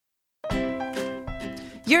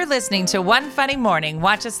You're listening to One Funny Morning.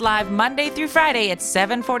 Watch us live Monday through Friday at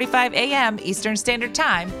 7:45 a.m. Eastern Standard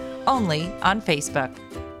Time, only on Facebook.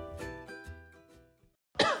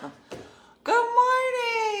 Good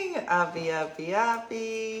morning,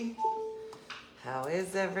 Appy. How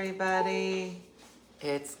is everybody?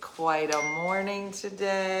 It's quite a morning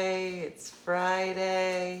today. It's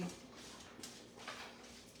Friday.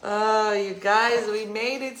 Oh, you guys, we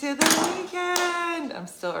made it to the weekend. I'm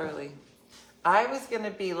still early. I was going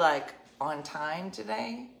to be like on time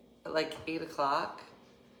today at like 8 o'clock.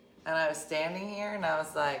 And I was standing here and I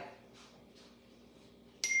was like,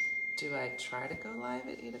 do I try to go live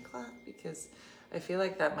at 8 o'clock? Because I feel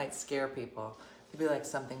like that might scare people. They'd be like,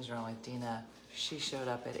 something's wrong with Dina. She showed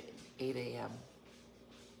up at 8 a.m.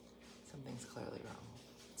 Something's clearly wrong.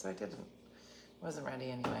 So I didn't. Wasn't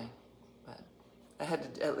ready anyway. But I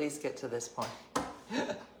had to at least get to this point.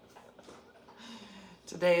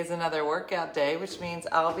 Today is another workout day, which means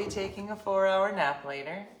I'll be taking a 4-hour nap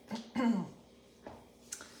later.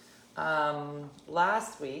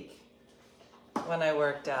 Last week, when I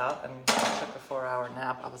worked out and took a 4-hour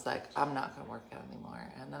nap, I was like, I'm not going to work out anymore.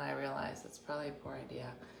 And then I realized it's probably a poor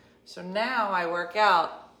idea. So now I work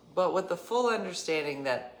out, but with the full understanding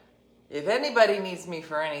that if anybody needs me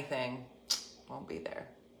for anything, I won't be there.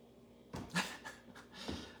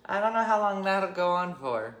 I don't know how long that'll go on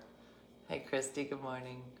for. Hey, Christy, good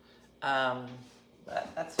morning. But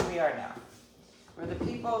that's who we are now. We're the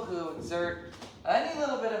people who exert any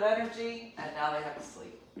little bit of energy, and now they have to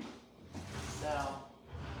sleep. So,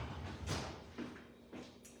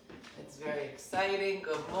 it's very exciting.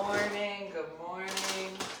 Good morning.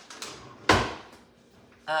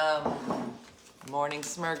 Morning,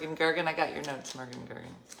 Smurgen Gurgen. I got your note, Smurgen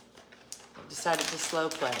Gurgen. I decided to slow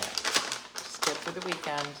play it. Just get through the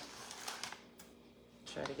weekend.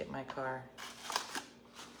 Try to get my car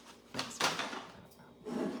next week.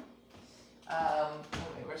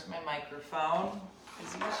 Wait, where's my microphone?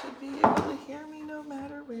 Because you should be able to hear me no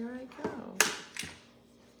matter where I go. Did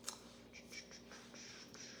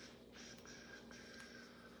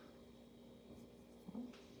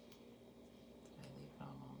I leave it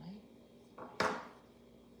on all night?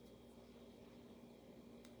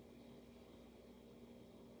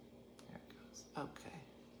 There it goes. Okay.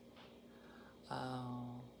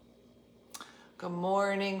 Good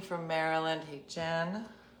morning from Maryland. Hey, Jen.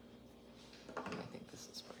 I think this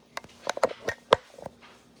is working.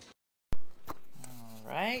 All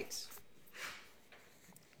right.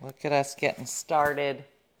 Look at us getting started.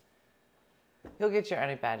 You'll get your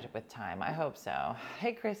own badge with time. I hope so.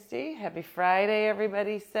 Hey, Christy. Happy Friday,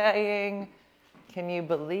 everybody's saying. Can you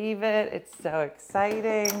believe it? It's so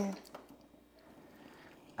exciting.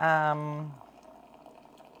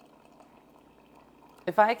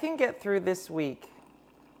 If I can get through this week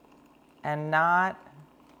and not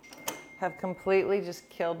have completely just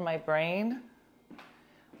killed my brain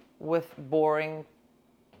with boring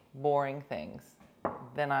things,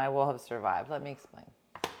 then I will have survived. Let me explain.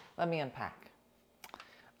 Let me unpack.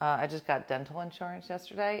 I just got dental insurance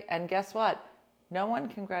yesterday, and guess what? No one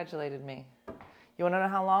congratulated me. You want to know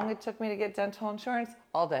how long it took me to get dental insurance?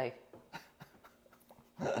 All day.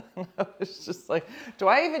 I was just like, do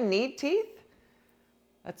I even need teeth?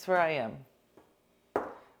 That's where I am.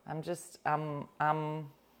 I'm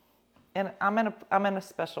in a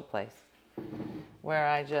special place where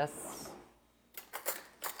I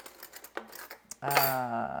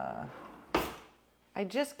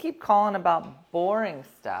just keep calling about boring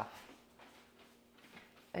stuff.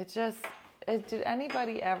 Did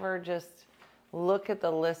anybody ever just look at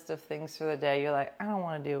the list of things for the day? You're like, I don't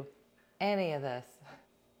want to do any of this.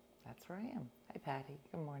 That's where I am. Hi, Patty.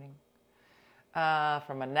 Good morning.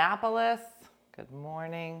 From Annapolis. Good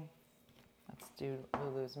morning. Let's do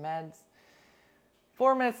Lulu's meds.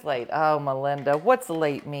 4 minutes late. Oh, Melinda. What's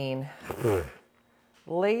late mean?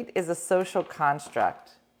 Late is a social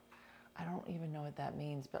construct. I don't even know what that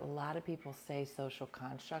means, but a lot of people say social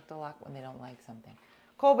construct a lot when they don't like something.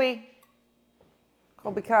 Colby,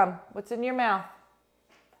 come. What's in your mouth?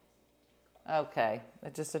 Okay.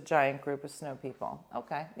 It's just a giant group of snow people.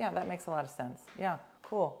 Okay. Yeah, that makes a lot of sense. Yeah.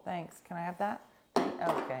 Cool. Thanks. Can I have that?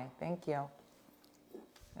 Okay. Thank you.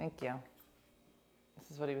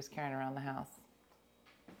 This is what he was carrying around the house.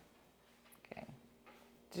 Okay.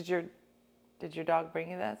 Did your dog bring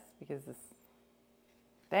you this? Because this.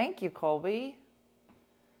 Thank you, Colby.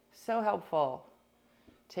 So helpful.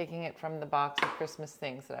 Taking it from the box of Christmas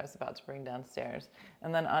things that I was about to bring downstairs,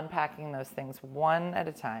 and then unpacking those things one at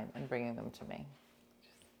a time and bringing them to me.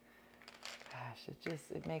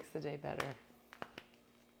 It makes the day better.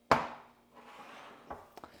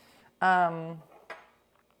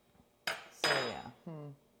 So yeah.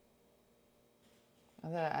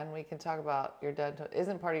 And we can talk about your dental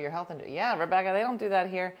isn't part of your health insurance. Yeah, Rebecca, they don't do that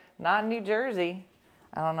here. Not in New Jersey.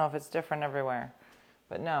 I don't know if it's different everywhere.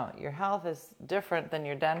 But no, your health is different than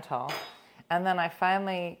your dental. And then I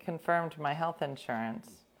finally confirmed my health insurance.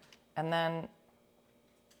 And then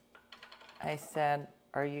I said,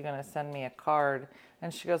 are you going to send me a card?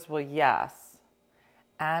 And she goes, well, yes.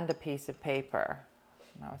 And a piece of paper.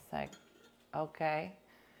 And I was like, okay,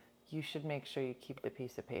 you should make sure you keep the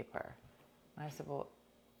piece of paper. And I said, well,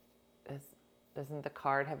 doesn't the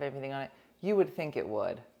card have everything on it? You would think it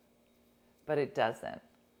would, but it doesn't.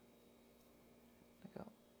 I go,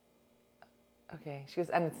 okay. She goes,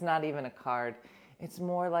 and it's not even a card. It's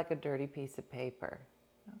more like a dirty piece of paper.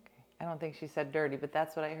 Okay. I don't think she said dirty, but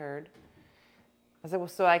that's what I heard. I said, well,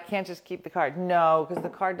 so I can't just keep the card? No, because the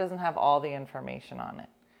card doesn't have all the information on it.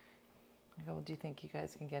 I go, well, do you think you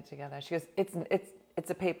guys can get together? She goes, it's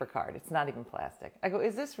a paper card. It's not even plastic. I go,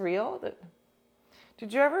 is this real?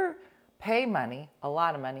 Did you ever pay money, a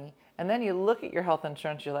lot of money, and then you look at your health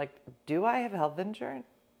insurance, you're like, do I have health insurance?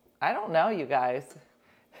 I don't know, you guys.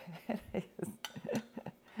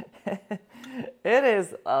 It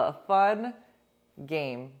is a fun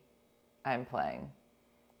game I'm playing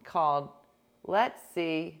called Let's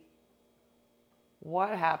See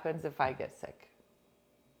What Happens If I Get Sick.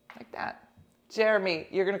 Like that. Jeremy,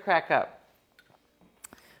 you're going to crack up.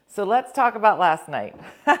 So let's talk about last night.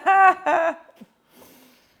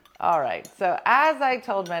 All right. So as I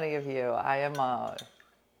told many of you, I am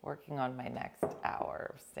working on my next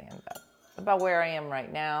hour of stand-up. About where I am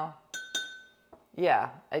right now. Yeah,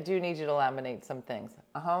 I do need you to laminate some things.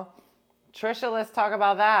 Trisha, let's talk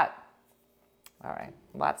about that. All right.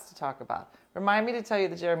 Lots to talk about. Remind me to tell you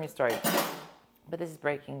the Jeremy story. But this is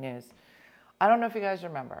breaking news. I don't know if you guys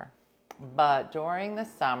remember, but during the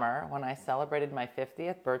summer, when I celebrated my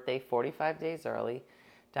 50th birthday 45 days early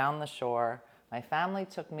down the shore, my family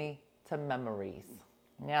took me to Memories.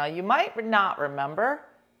 Now, you might not remember.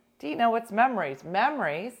 Do you know what's Memories?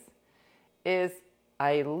 Memories is,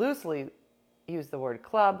 I loosely use the word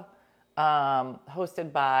club,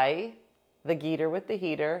 hosted by the Geeter with the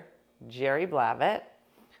Heater, Jerry Blavitt,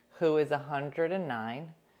 who is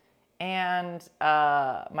 109. And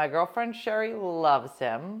my girlfriend Sherry loves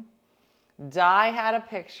him. Di had a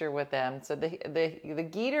picture with him. So the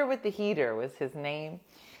Geeter with the Heater was his name.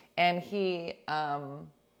 And he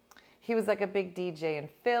was like a big DJ in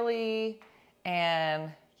Philly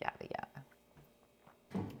and yada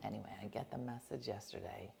yada. Anyway, I get the message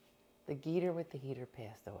yesterday. The Geeter with the Heater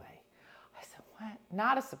passed away. I said, what?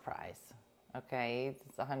 Not a surprise. Okay,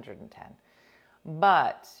 it's 110.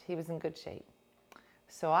 But he was in good shape.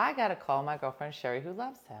 So I got to call my girlfriend Sherry, who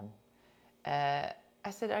loves him. I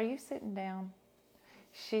said, are you sitting down?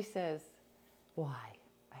 She says, why?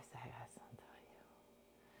 I said, I got something to tell you.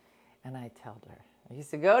 And I told her. I used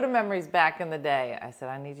to go to Memories back in the day. I said,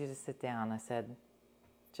 I need you to sit down. I said,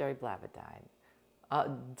 Jerry Blavitt died.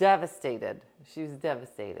 Devastated. She was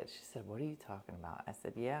devastated. She said, what are you talking about? I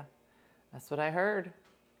said, yeah, that's what I heard.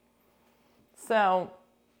 So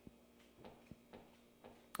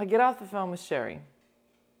I get off the phone with Sherry.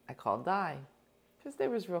 I called Di because they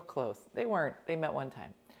was real close. They weren't. They met one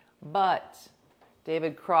time. But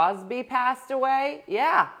David Crosby passed away.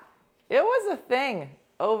 Yeah, it was a thing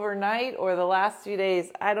overnight or the last few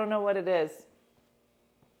days. I don't know what it is.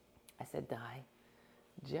 I said, Di,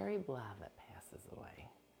 Jerry Blavitt passes away.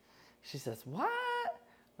 She says, what?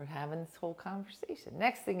 We're having this whole conversation.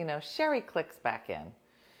 Next thing you know, Sherry clicks back in.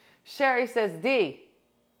 Sherry says, Dee,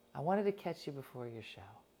 I wanted to catch you before your show.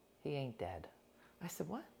 He ain't dead. I said,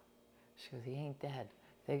 what? She goes, he ain't dead.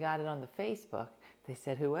 They got it on the Facebook. They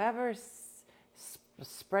said, whoever's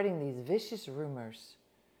spreading these vicious rumors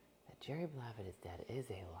that Jerry Blavitt is dead is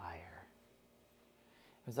a liar.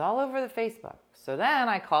 It was all over the Facebook. So then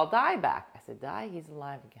I called Di back. I said, Di, he's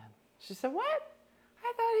alive again. She said, what?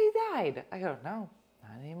 I thought he died. I go, no,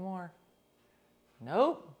 not anymore.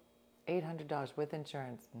 Nope. $800 with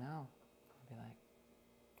insurance. No. I'll be like,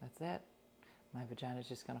 that's it. My vagina's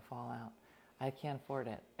just going to fall out. I can't afford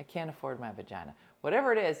it. I can't afford my vagina.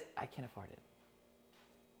 Whatever it is, I can't afford it.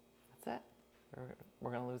 That's it.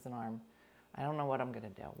 We're going to lose an arm. I don't know what I'm going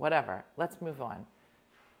to do. Whatever. Let's move on.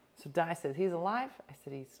 So Di says, he's alive? I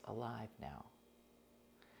said, he's alive now.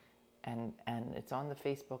 And it's on the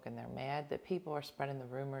Facebook, and they're mad that people are spreading the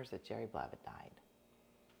rumors that Jerry Blavitt died.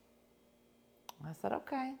 I said,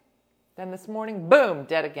 okay. Then this morning, boom,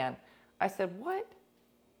 dead again. I said, what?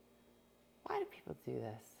 Why do people do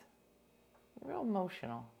this? Real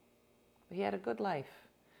emotional. He had a good life.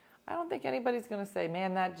 I don't think anybody's going to say,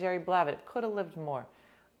 man, that Jerry Blavitt could have lived more.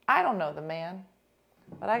 I don't know the man,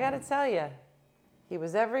 but I got to tell you, He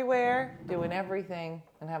was everywhere, doing everything,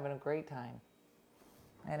 and having a great time.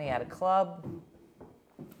 And he had a club.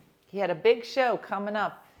 He had a big show coming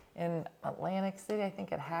up in Atlantic City, I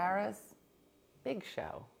think at Harrah's. Big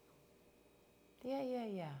show.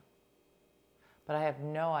 Yeah. But I have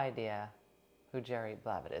no idea who Jerry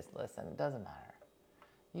Blavat is. Listen, it doesn't matter.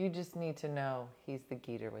 You just need to know he's the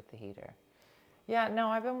geeter with the heater. Yeah, no,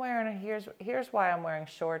 I've been wearing, here's why I'm wearing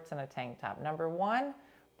shorts and a tank top. Number one,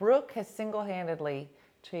 Brooke has single-handedly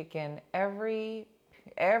taken every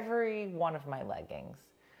one of my leggings.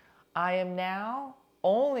 I am now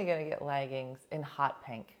only going to get leggings in hot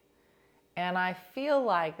pink. And I feel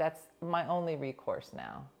like that's my only recourse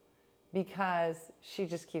now because she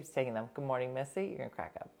just keeps taking them. Good morning, Missy. You're going to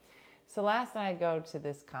crack up. So last night I go to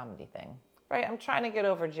this comedy thing. Right, I'm trying to get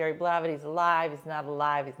over Jerry Blavat. He's alive, he's not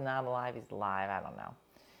alive, he's not alive, he's alive. I don't know.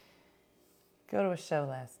 Go to a show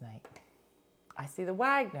last night. I see the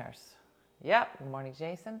Wagners. Yep, good morning,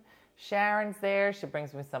 Jason. Sharon's there. She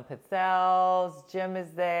brings me some pizzelles. Jim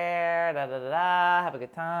is there. Da-da-da-da. Have a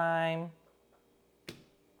good time.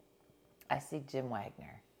 I see Jim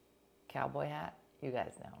Wagner. Cowboy hat. You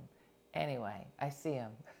guys know him. Anyway, I see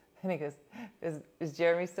him. And he goes, is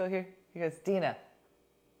Jeremy still here? He goes, Dina,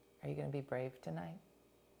 are you going to be brave tonight?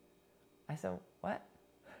 I said, what?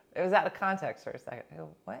 It was out of context for a second. I go,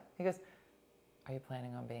 what? He goes, are you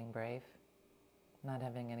planning on being brave? Not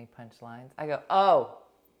having any punchlines? I go, oh,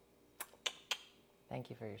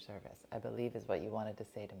 thank you for your service. I believe is what you wanted to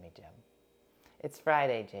say to me, Jim. It's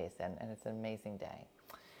Friday, Jason, and it's an amazing day.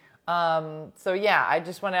 So yeah, I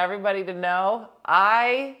just want everybody to know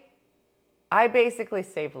I basically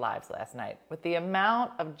saved lives last night with the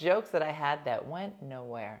amount of jokes that I had that went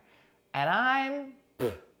nowhere. And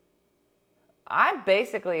I'm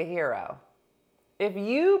basically a hero. If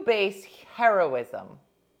you base heroism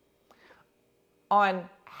on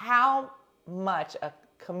how much a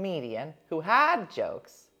comedian who had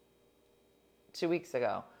jokes 2 weeks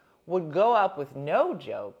ago would go up with no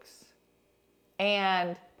jokes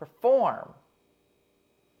and perform,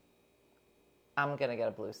 I'm going to get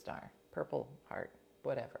a blue star, purple heart,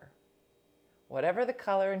 whatever. Whatever the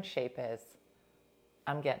color and shape is,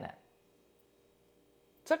 I'm getting it.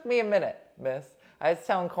 Took me a minute, miss. I was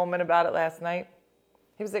telling Coleman about it last night.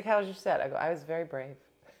 He was like, how was your set? I go, I was very brave.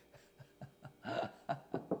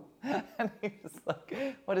 And he was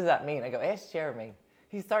like, what does that mean? I go, ask Jeremy.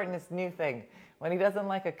 He's starting this new thing. When he doesn't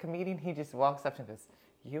like a comedian, he just walks up and goes,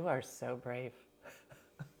 you are so brave.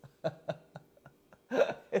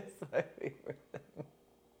 It's my favorite thing.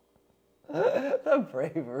 The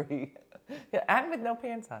bravery. Yeah, and with no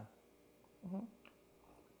pants on. Mm-hmm.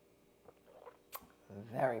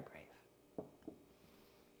 Very brave.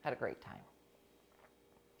 Had a great time.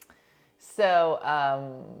 So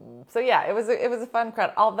yeah, it was a fun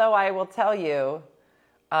crowd. Although I will tell you,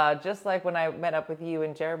 just like when I met up with you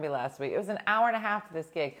and Jeremy last week, it was an hour and a half to this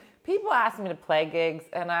gig. People ask me to play gigs,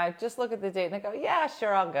 and I just look at the date and I go, yeah,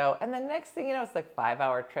 sure, I'll go. And the next thing you know, it's like a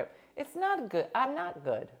 5-hour trip. It's not good. I'm not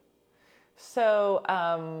good. So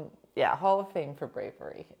yeah, Hall of Fame for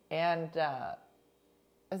bravery. And it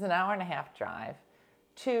was an hour and a half drive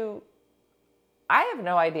to, I have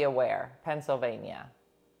no idea where, Pennsylvania.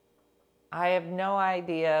 I have no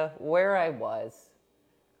idea where I was.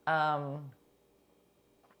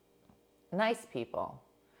 Nice people.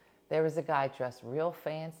 There was a guy dressed real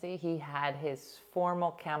fancy. He had his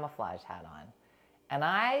formal camouflage hat on. And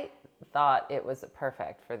I thought it was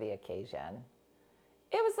perfect for the occasion.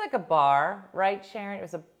 It was like a bar, right, Sharon? It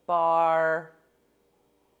was a bar,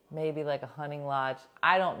 maybe like a hunting lodge.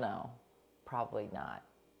 I don't know. Probably not.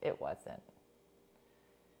 It wasn't.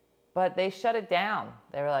 But they shut it down.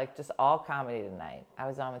 They were like, just all comedy tonight. I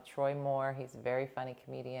was on with Troy Moore. He's a very funny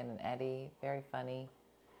comedian. And Eddie, very funny.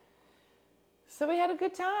 So we had a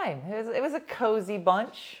good time. It was a cozy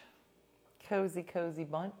bunch. Cozy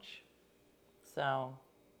bunch. So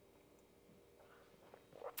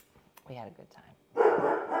we had a good time.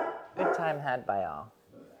 Good time had by all.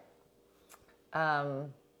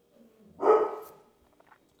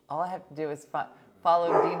 All I have to do is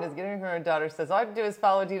follow Dina's. Getting her daughter says, all I have to do is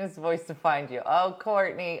follow Dina's voice to find you. Oh,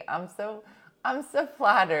 Courtney, I'm so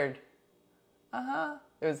flattered.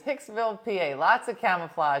 It was Hicksville, PA. Lots of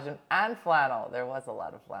camouflage and flannel. There was a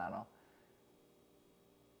lot of flannel.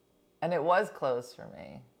 And it was closed for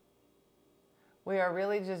me. We are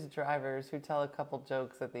really just drivers who tell a couple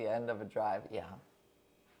jokes at the end of a drive. Yeah.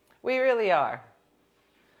 We really are.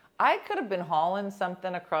 I could have been hauling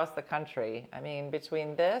something across the country. I mean,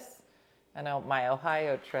 between this and my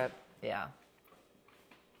Ohio trip, yeah.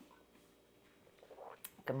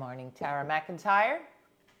 Good morning, Tara McIntyre.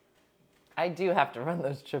 I do have to run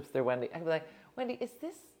those trips through Wendy. I'd be like, Wendy, is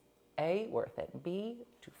this A, worth it? B,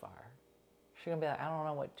 too far? She's going to be like, I don't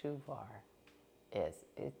know what too far is.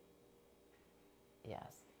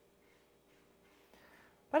 Yes.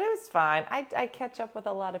 But it was fine. I catch up with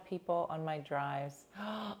a lot of people on my drives.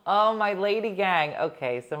 Oh, my lady gang.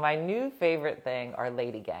 Okay, so my new favorite thing are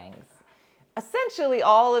lady gangs. Essentially,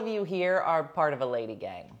 all of you here are part of a lady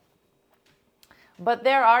gang. But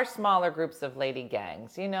there are smaller groups of lady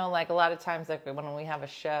gangs. You know, like a lot of times, like when we have a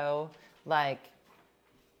show, like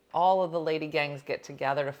all of the lady gangs get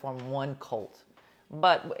together to form one cult.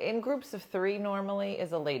 But in groups of 3 normally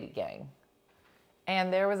is a lady gang.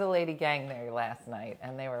 And there was a lady gang there last night,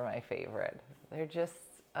 and they were my favorite. They're just,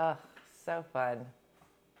 so fun.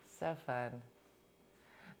 So fun.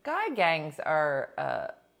 Guy gangs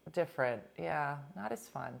are different. Yeah, not as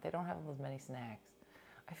fun. They don't have as many snacks.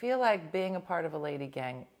 I feel like being a part of a lady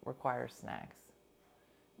gang requires snacks.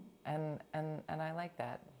 And I like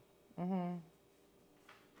that.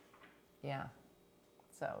 Yeah.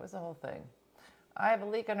 So it was a whole thing. I have a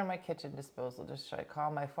leak under my kitchen disposal. Should I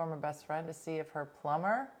call my former best friend to see if her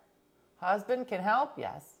plumber husband can help?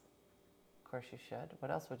 Yes. Of course you should.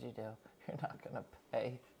 What else would you do? You're not going to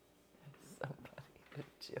pay somebody to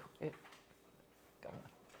do it. Come on.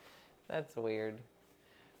 That's weird.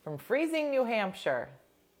 From freezing New Hampshire.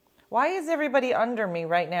 Why is everybody under me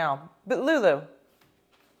right now? But Lulu.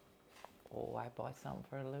 Oh, I bought something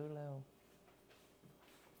for Lulu.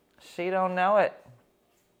 She don't know it.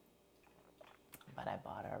 But I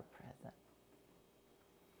bought her a present.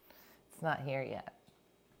 It's not here yet.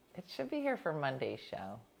 It should be here for Monday's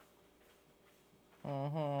show.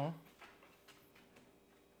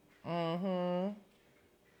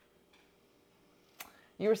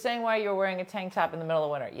 You were saying why you were wearing a tank top in the middle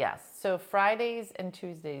of winter. Yes. So Fridays and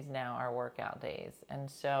Tuesdays now are workout days.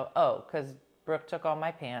 And so, because Brooke took all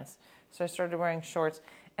my pants. So I started wearing shorts.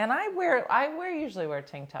 And I usually wear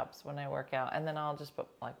tank tops when I work out. And then I'll just put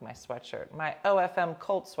like my sweatshirt. My OFM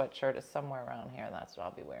Colt sweatshirt is somewhere around here. That's what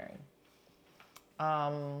I'll be wearing.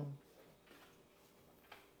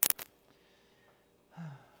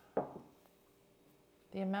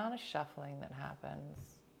 The amount of shuffling that happens.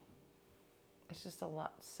 It's just a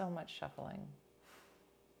lot, so much shuffling.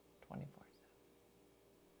 24/7.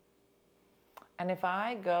 And if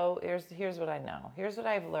I go, here's what I know. Here's what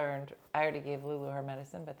I've learned. I already gave Lulu her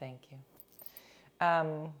medicine, but thank you.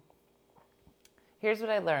 Here's what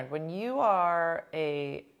I learned. When you are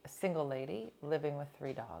a single lady living with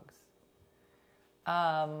 3 dogs,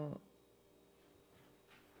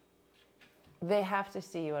 they have to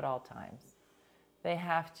see you at all times. They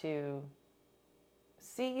have to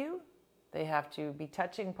see you. They have to be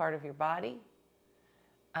touching part of your body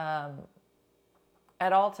at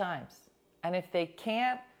all times. And if they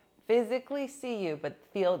can't physically see you, but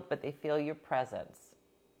they feel your presence,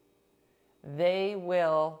 they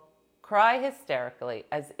will cry hysterically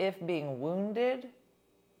as if being wounded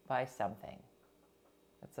by something.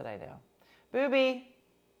 That's what I do. Booby.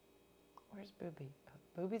 Where's Booby?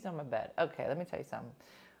 Booby's on my bed. Okay, let me tell you something.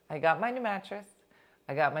 I got my new mattress.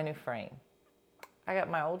 I got my new frame. I got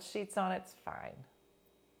my old sheets on it. It's fine.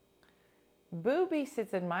 Booby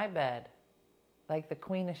sits in my bed like the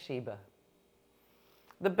Queen of Sheba.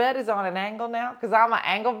 The bed is on an angle now because I'm an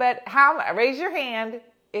angle bed. Raise your hand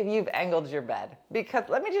if you've angled your bed. Because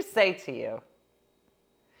let me just say to you,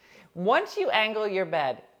 once you angle your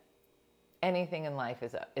bed, anything in life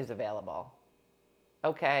is available.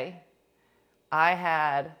 Okay?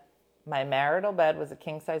 My marital bed was a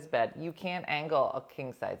king-size bed. You can't angle a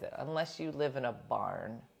king-size bed unless you live in a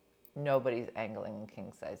barn. Nobody's angling a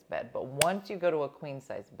king-size bed. But once you go to a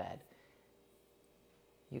queen-size bed,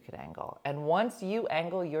 you could angle. And once you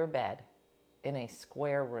angle your bed in a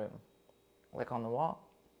square room, like on the wall,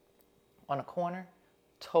 on a corner,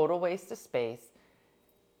 total waste of space,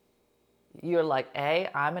 you're like, A,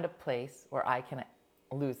 I'm at a place where I can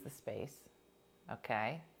lose the space,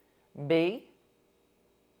 okay? B,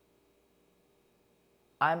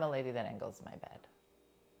 I'm a lady that angles my bed.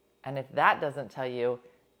 And if that doesn't tell you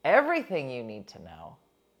everything you need to know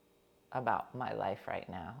about my life right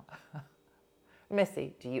now,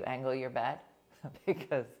 Missy, do you angle your bed?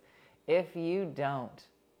 Because if you don't,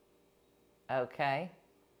 okay,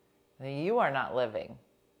 then you are not living.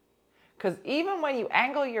 Because even when you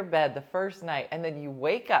angle your bed the first night and then you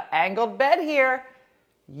wake up, angled bed here,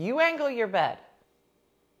 you angle your bed.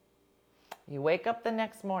 You wake up the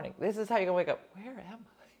next morning. This is how you're going to wake up. Where am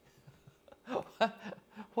I?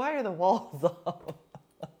 Why are the walls up?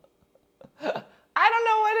 I don't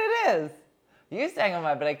know what it is. You used to angle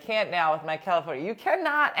my bed, but I can't now with my California. You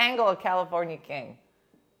cannot angle a California king.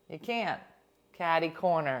 You can't. Catty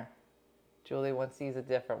corner. Julie wants to use a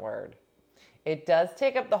different word. It does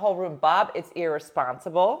take up the whole room. Bob, it's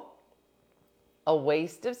irresponsible, a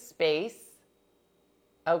waste of space,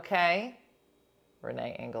 okay?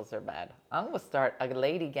 Renee angles her bed. I'm going to start a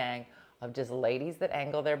lady gang of just ladies that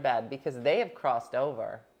angle their bed because they have crossed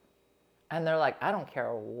over. And they're like, I don't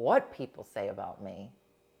care what people say about me.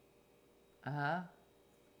 I'm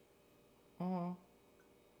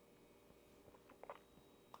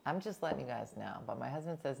just letting you guys know. But my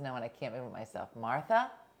husband says no, and I can't move it myself.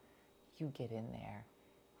 Martha, you get in there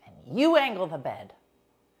and you angle the bed.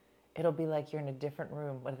 It'll be like you're in a different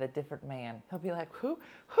room with a different man. He'll be like, who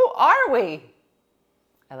are we?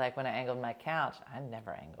 I like when I angled my couch. I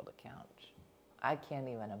never angled a couch. I can't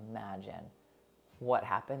even imagine what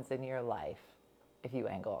happens in your life if you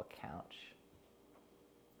angle a couch.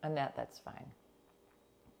 Annette, that's fine.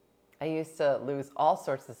 I used to lose all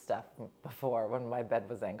sorts of stuff before when my bed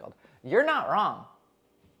was angled. You're not wrong.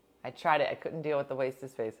 I tried it. I couldn't deal with the waste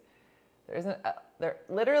of space. There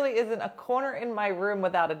literally isn't a corner in my room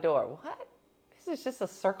without a door. What? This is just a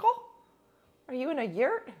circle? Are you in a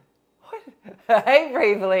yurt? What? Hey,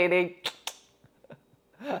 brave lady.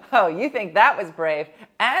 Oh, you think that was brave?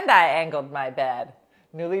 And I angled my bed.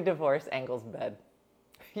 Newly divorced angles bed.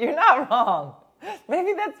 You're not wrong.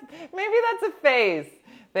 Maybe that's a phase.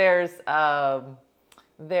 There is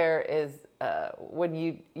when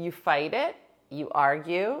you fight it, you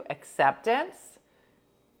argue, acceptance,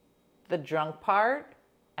 the drunk part,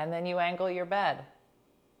 and then you angle your bed.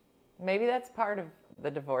 Maybe that's part of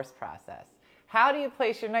the divorce process. How do you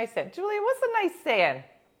place your nightstand? Julia, what's a nightstand?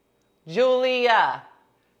 Julia,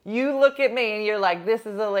 you look at me and you're like, this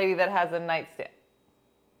is a lady that has a nightstand.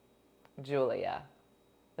 Julia,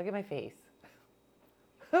 look at my face.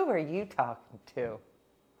 Who are you talking to?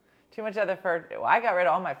 Too much other furniture. Well, I got rid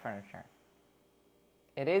of all my furniture.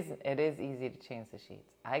 It is easy to change the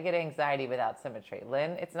sheets. I get anxiety without symmetry.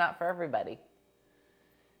 Lynn, it's not for everybody.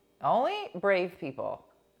 Only brave people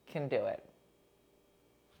can do it.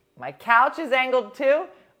 My couch is angled too.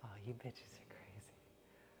 Oh, you bitches are crazy.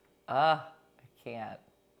 I can't.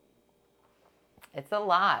 It's a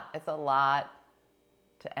lot. It's a lot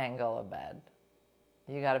to angle a bed.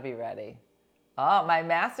 You got to be ready. Oh, my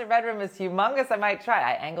master bedroom is humongous. I might try.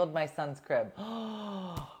 I angled my son's crib.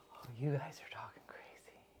 Oh, you guys are talking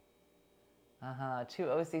crazy. Too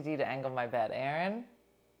OCD to angle my bed. Aaron,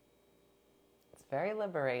 it's very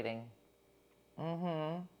liberating.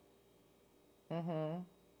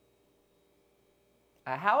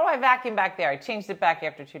 How do I vacuum back there? I changed it back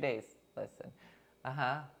after 2 days. Listen.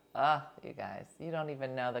 You guys, you don't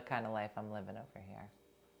even know the kind of life I'm living over here.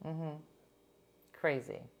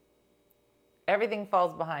 Crazy. Everything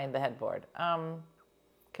falls behind the headboard.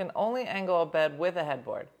 Can only angle a bed with a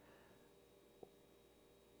headboard.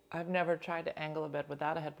 I've never tried to angle a bed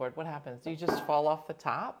without a headboard. What happens? Do you just fall off the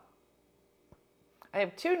top? I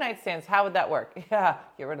have 2 nightstands. How would that work? Yeah,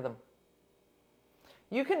 get rid of them.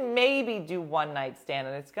 You can maybe do 1 nightstand,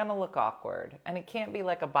 and it's going to look awkward. And it can't be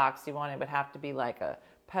like a boxy one. It would have to be like a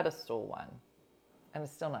pedestal one. And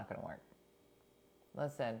it's still not going to work.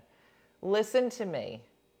 Listen to me.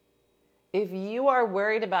 If you are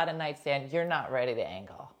worried about a nightstand, you're not ready to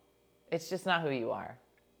angle. It's just not who you are.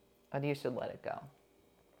 And you should let it go.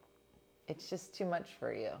 It's just too much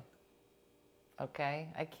for you. Okay?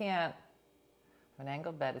 I can't. An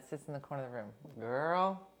angled bed, it sits in the corner of the room.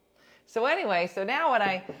 Girl. So anyway, so now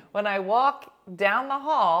when I walk down the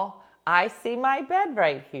hall, I see my bed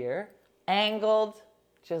right here, angled,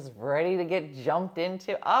 just ready to get jumped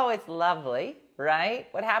into. Oh, it's lovely, right?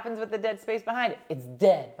 What happens with the dead space behind it? It's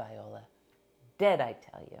dead, Viola. Dead, I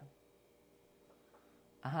tell you.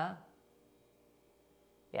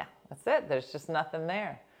 Yeah, that's it. There's just nothing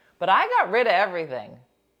there. But I got rid of everything.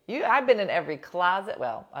 I've been in every closet.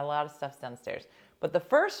 Well, a lot of stuff's downstairs. But the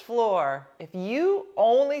first floor, if you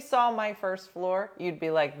only saw my first floor, you'd be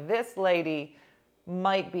like, this lady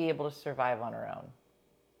might be able to survive on her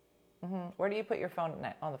own. Where do you put your phone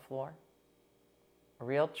on the floor?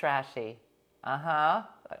 Real trashy.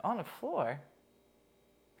 On the floor?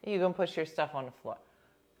 You can push your stuff on the floor.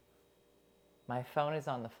 My phone is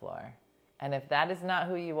on the floor. And if that is not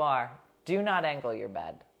who you are, do not angle your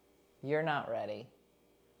bed. You're not ready.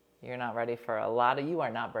 You're not ready for a lot of, you are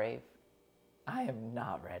not brave. I am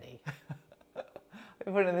not ready. I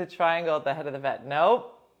put in the triangle at the head of the bed.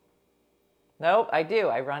 Nope, I do.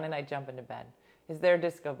 I run and I jump into bed. Is there a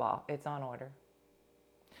disco ball? It's on order.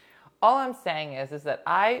 All I'm saying is that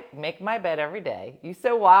I make my bed every day. You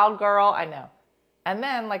so wild, girl. I know. And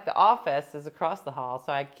then, like, the office is across the hall,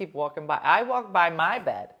 so I keep walking by. I walk by my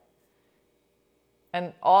bed.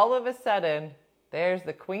 And all of a sudden, there's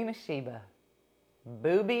the Queen of Sheba.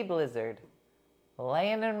 Booby Blizzard.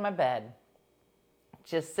 laying in my bed,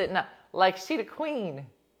 just sitting up like she the queen.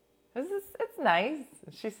 It's nice.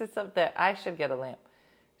 She sits up there. I should get a lamp.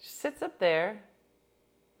 She sits up there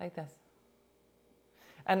like this.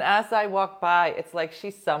 And as I walk by, it's like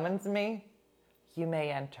she summons me. You may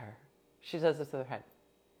enter. She does this with her head.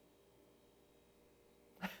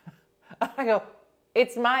 I go,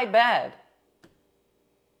 it's my bed.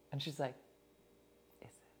 And she's like, is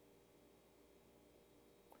it?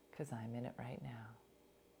 Because I'm in it right now.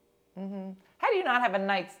 How do you not have a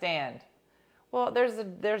nightstand? Well, there's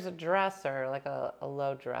a dresser, like a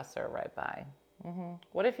low dresser right by.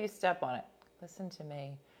 What if you step on it? Listen to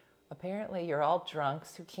me. Apparently you're all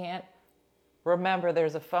drunks who can't remember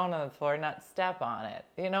there's a phone on the floor and not step on it.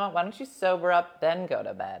 You know what? Why don't you sober up, then go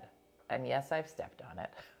to bed? And yes, I've stepped on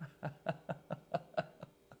it.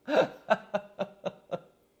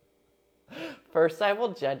 First I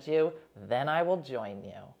will judge you, then I will join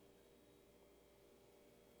you.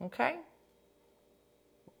 Okay?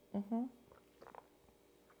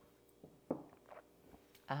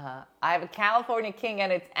 I have a California king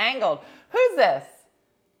and it's angled. Who's this?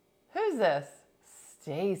 Who's this?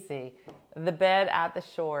 Stacy. The bed at the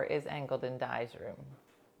shore is angled in Di's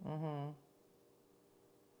room.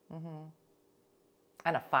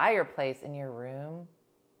 And a fireplace in your room.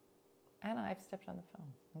 And I've stepped on the phone.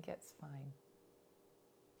 It gets fine.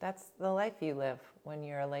 That's the life you live when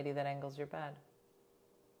you're a lady that angles your bed.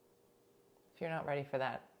 If you're not ready for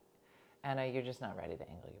that, Anna, you're just not ready to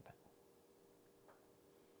angle your bed.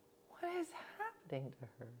 What is happening to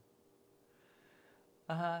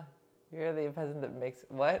her? You're the peasant that makes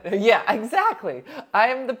what? Yeah, exactly. I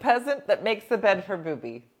am the peasant that makes the bed for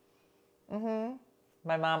Booby.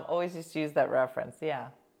 My mom always used to use that reference. Yeah.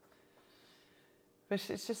 But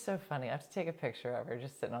it's just so funny. I have to take a picture of her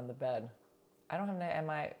just sitting on the bed. I don't have and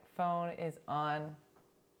my phone is on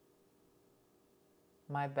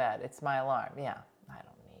my bed. It's my alarm. Yeah, I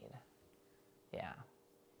don't need. Yeah.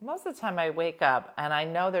 Most of the time I wake up and I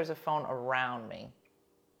know there's a phone around me.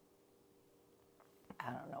 I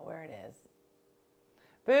don't know where it is.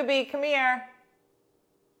 Booby, come here.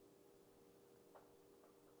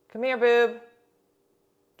 Come here, boob.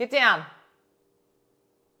 Get down.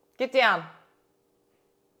 Get down.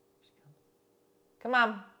 Come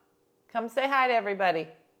on. Come say hi to everybody.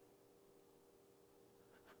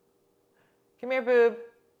 Come here, boob.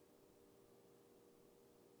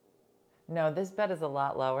 No, this bed is a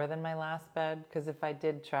lot lower than my last bed because if I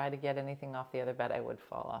did try to get anything off the other bed, I would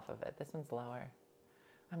fall off of it. This one's lower.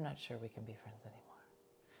 I'm not sure we can be friends anymore.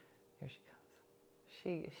 Here she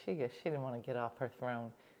comes. She didn't want to get off her throne.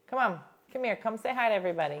 Come on. Come here. Come say hi to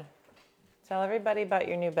everybody. Tell everybody about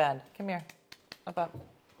your new bed. Come here. Up, up.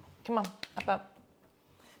 Come on. Up, up.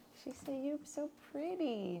 She said, you're so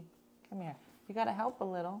pretty. Come here. You got to help a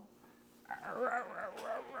little.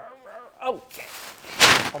 Oh.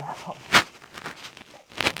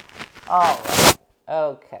 All right.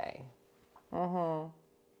 Okay.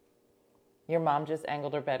 Your mom just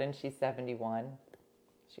angled her bed and she's 71.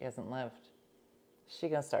 She hasn't lived. She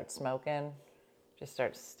gonna start smoking. Just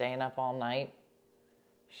start staying up all night.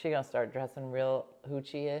 She gonna start dressing real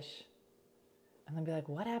hoochie-ish. And then be like,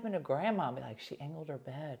 what happened to grandma? Be like, she angled her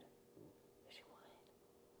bed. She what?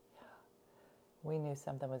 Yeah. We knew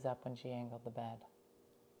something was up when she angled the bed.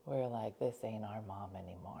 We were like, this ain't our mom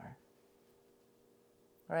anymore.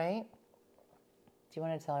 Right? Do you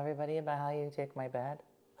want to tell everybody about how you take my bed?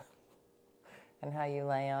 And how you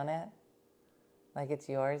lay on it? Like it's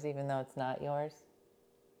yours even though it's not yours?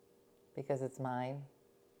 Because it's mine?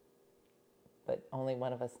 But only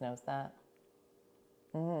one of us knows that?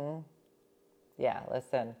 Yeah,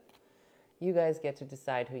 listen. You guys get to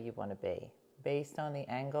decide who you want to be based on the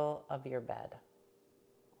angle of your bed.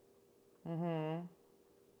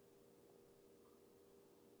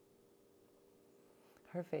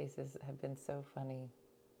 Her faces have been so funny.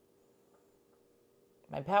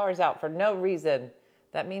 My power's out for no reason.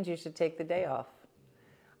 That means you should take the day off.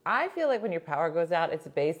 I feel like when your power goes out, it's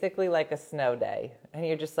basically like a snow day. And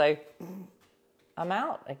you're just like, I'm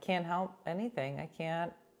out. I can't help anything. I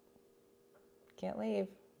can't leave.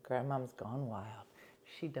 Grandmom's gone wild.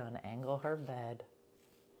 She done angle her bed.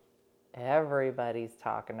 Everybody's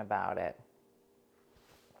talking about it.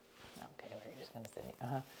 Okay, we're just going to sit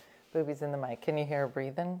here. Booby's in the mic. Can you hear her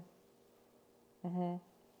breathing?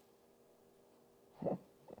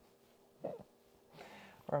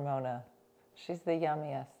 Ramona. She's the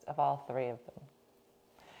yummiest of all three of them.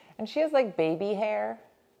 And she has like baby hair.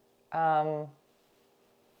 Like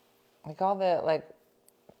all the, like,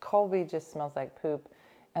 Colby just smells like poop.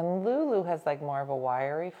 And Lulu has like more of a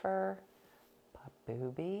wiry fur. But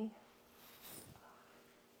Booby,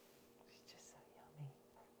 she's just so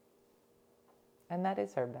And that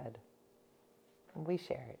is her bed. We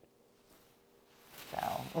share it.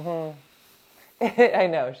 So, I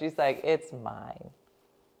know. She's like, it's mine.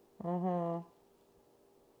 I'm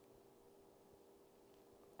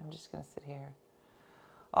just going to sit here.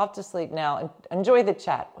 Off to sleep now. And enjoy the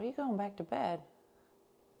chat. What are you going back to bed?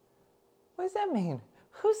 What does that mean?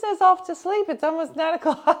 Who says off to sleep? It's almost 9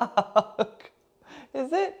 o'clock.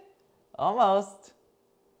 Is it? Almost.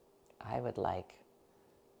 I would like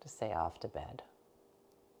to say off to bed.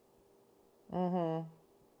 The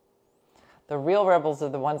real rebels are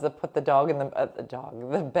the ones that put the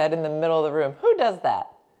bed in the middle of the room. Who does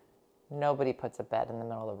that? Nobody puts a bed in the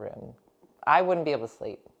middle of the room. I wouldn't be able to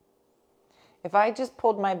sleep. If I just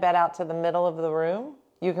pulled my bed out to the middle of the room,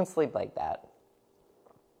 you can sleep like that.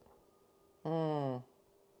 I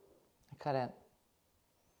couldn't.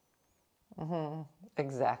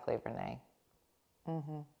 Exactly, Renee.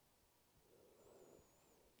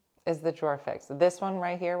 Is the drawer fixed? This one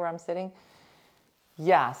right here where I'm sitting?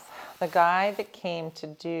 Yes. The guy that came to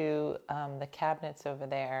do the cabinets over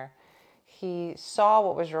there, he saw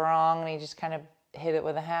what was wrong and he just kind of hit it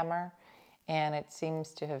with a hammer, and it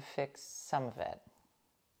seems to have fixed some of it,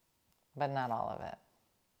 but not all of it.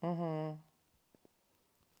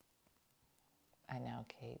 I know,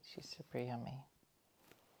 Kate. She's super yummy.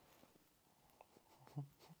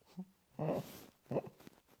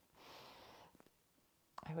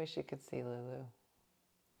 I wish you could see Lulu.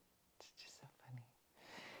 It's just so funny.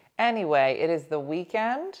 Anyway, it is the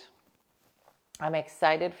weekend. I'm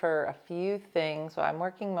excited for a few things. So I'm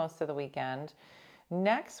working most of the weekend.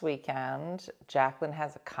 Next weekend, Jacqueline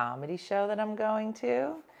has a comedy show that I'm going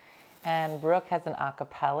to, and Brooke has an a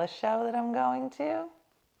cappella show that I'm going to.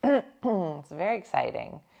 It's very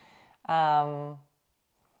exciting. But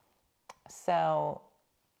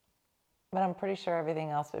I'm pretty sure everything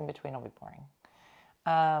else in between will be boring.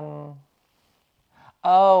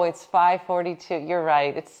 Oh, it's 5:42. You're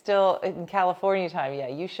right. It's still in California time. Yeah,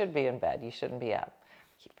 you should be in bed. You shouldn't be up. I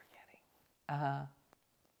keep forgetting.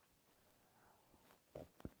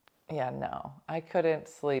 Yeah, no. I couldn't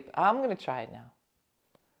sleep. I'm going to try it now.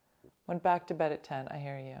 Went back to bed at 10. I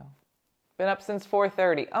hear you. Been up since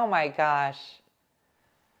 4:30. Oh my gosh.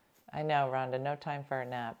 I know, Rhonda. No time for a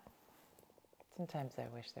nap. Sometimes I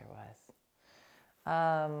wish there was.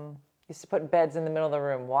 Used to put beds in the middle of the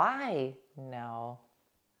room. Why? No.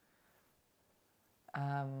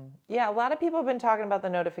 Yeah, a lot of people have been talking about the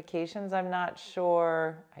notifications. I'm not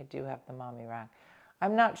sure. I do have the mommy rack.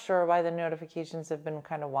 I'm not sure why the notifications have been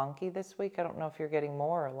kind of wonky this week. I don't know if you're getting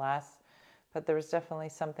more or less, but there was definitely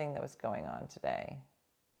something that was going on today.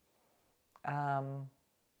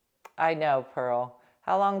 I know, Pearl.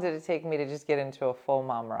 How long did it take me to just get into a full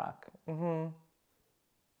mom rock?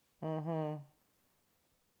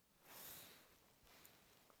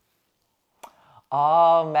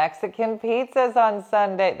 Oh, Mexican pizzas on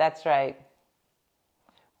Sunday. That's right.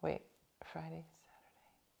 Wait, Friday,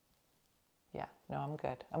 Saturday. Yeah, no, I'm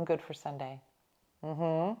good. I'm good for Sunday.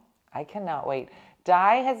 I cannot wait.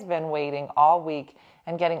 Di has been waiting all week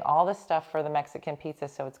and getting all the stuff for the Mexican pizza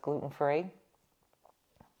so it's gluten-free.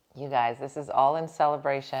 You guys, this is all in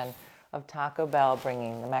celebration of Taco Bell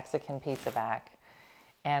bringing the Mexican pizza back.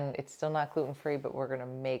 And it's still not gluten-free, but we're going to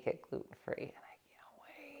make it gluten-free. And I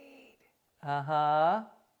can't wait.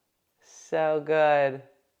 So good.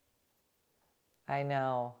 I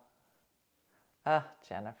know.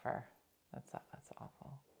 Jennifer. That's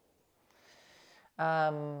awful.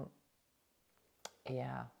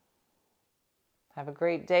 Yeah. Have a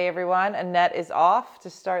great day, everyone. Annette is off to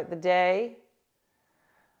start the day.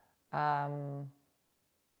 I've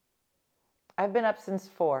been up since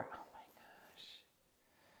 4. Oh my gosh.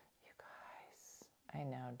 You guys. I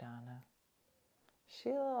know, Donna. Is she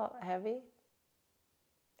a little heavy?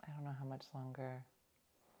 I don't know how much longer.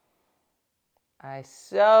 I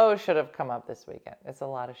so should have come up this weekend. It's a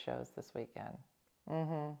lot of shows this weekend.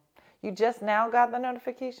 You just now got the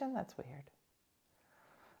notification? That's weird.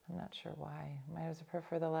 I'm not sure why. Might have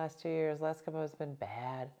preferred the last 2 years. Last couple has been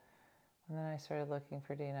bad. And then I started looking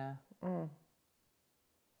for Dina.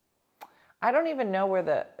 I don't even know where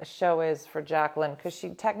the show is for Jacqueline because she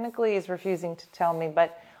technically is refusing to tell me,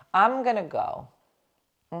 but I'm going to go.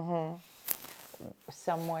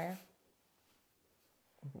 Somewhere.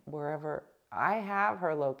 Wherever. I have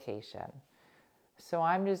her location. So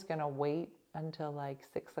I'm just going to wait until like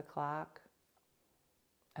 6 o'clock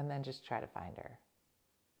and then just try to find her.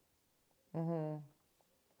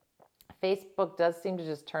 Facebook does seem to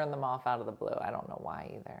just turn them off out of the blue. I don't know why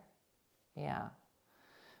either. Yeah.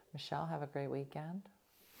 Michelle, have a great weekend.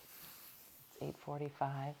 It's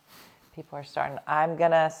 8:45. People are starting. I'm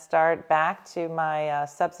going to start back to my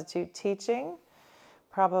substitute teaching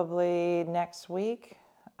probably next week,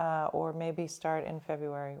 or maybe start in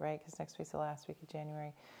February, right? Because next week's the last week of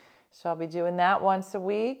January. So I'll be doing that once a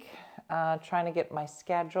week, trying to get my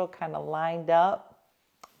schedule kind of lined up.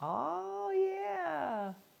 Oh,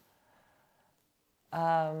 yeah.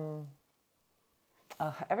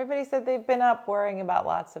 Everybody said they've been up worrying about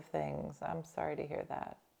lots of things. I'm sorry to hear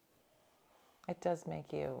that. It does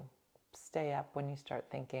make you stay up when you start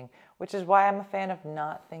thinking, which is why I'm a fan of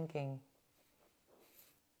not thinking.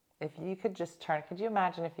 If you could just could you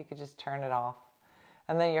imagine if you could just turn it off?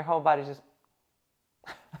 And then your whole body just,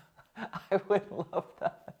 I would love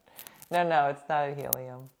that. No, it's not a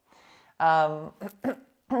helium.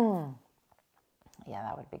 Yeah,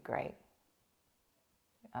 that would be great.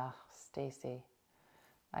 Oh, Stacy,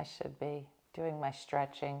 I should be doing my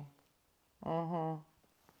stretching.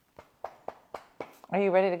 Are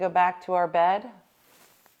you ready to go back to our bed?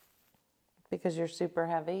 Because you're super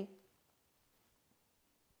heavy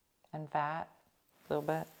and fat, a little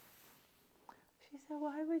bit. She said,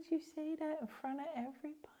 why would you say that in front of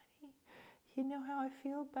everybody? You know how I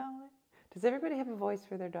feel about it. Does everybody have a voice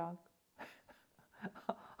for their dog?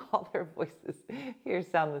 All their voices here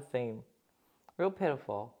sound the same. Real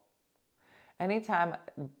pitiful. Anytime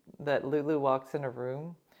that Lulu walks in a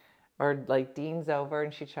room, or like Dean's over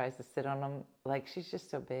and she tries to sit on him, like she's just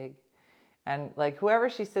so big. And like whoever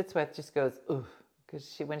she sits with just goes, ooh,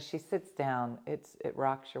 because when she sits down, it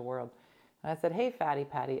rocks your world. And I said, hey, Fatty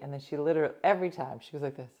Patty. And then she literally, every time, she goes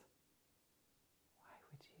like this. Why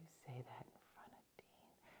would you say that in front of Dean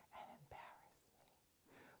and embarrass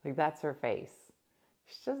me? Like that's her face.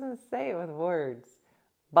 She doesn't say it with words.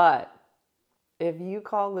 But if you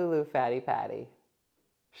call Lulu Fatty Patty,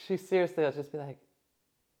 she seriously will just be like,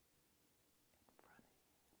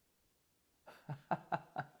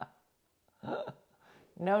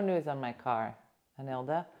 no news on my car,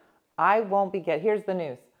 Anilda. I won't be here's the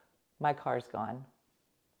news. My car's gone.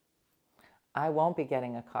 I won't be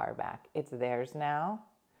getting a car back. It's theirs now.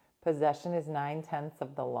 Possession is 9/10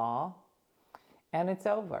 of the law. And it's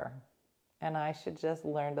over. And I should just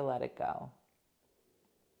learn to let it go.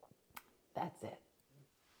 That's it.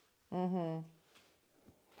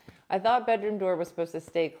 I thought bedroom door was supposed to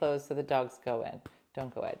stay closed so the dogs go in.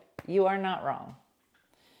 Don't go in. You are not wrong.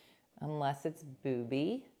 Unless it's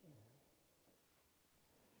Booby.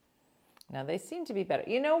 Now, they seem to be better.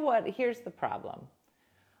 You know what? Here's the problem.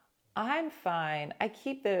 I'm fine. I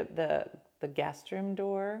keep the guest room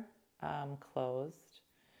door closed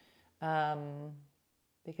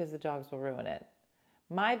because the dogs will ruin it.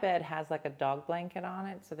 My bed has like a dog blanket on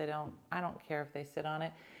it, so I don't care if they sit on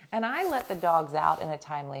it. And I let the dogs out in a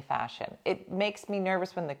timely fashion. It makes me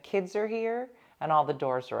nervous when the kids are here and all the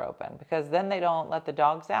doors are open, because then they don't let the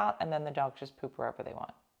dogs out and then the dogs just poop wherever they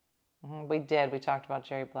want. We did. We talked about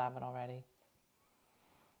Jerry Blavitt already.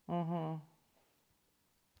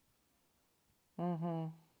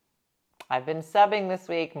 I've been subbing this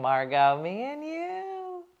week, Margot, me and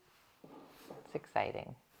you. It's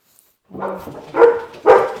exciting.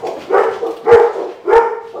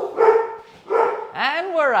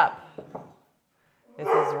 And we're up. This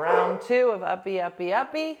is round 2 of Uppy, Uppy,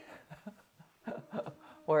 Uppy,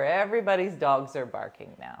 where everybody's dogs are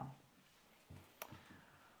barking now.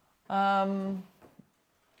 I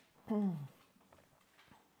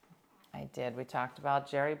did. We talked about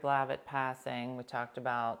Jerry Blavitt passing. We talked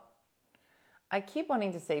about, I keep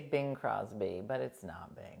wanting to say Bing Crosby, but it's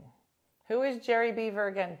not Bing. Who is Jerry Beaver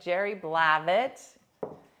again? Jerry Blavitt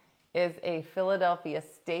is a Philadelphia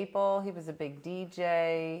staple. He was a big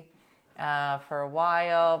DJ for a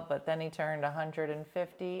while, but then he turned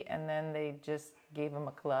 150, and then they just gave him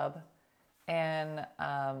a club. And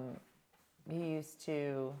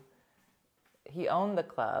he owned the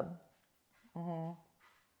club.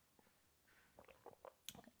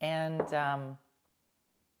 And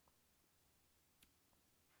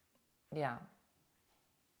yeah.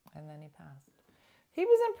 And then he passed. He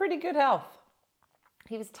was in pretty good health.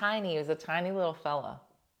 He was tiny. He was a tiny little fella.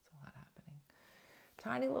 There's a lot happening.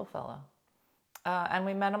 Tiny little fella. And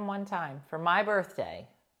we met him one time. For my birthday,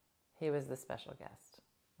 he was the special guest.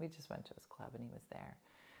 We just went to his club and he was there.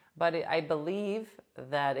 But I believe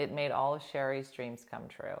that it made all of Sherry's dreams come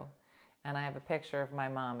true. And I have a picture of my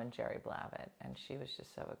mom and Jerry Blavitt, and she was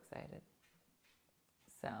just so excited.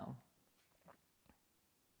 So,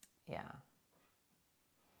 yeah.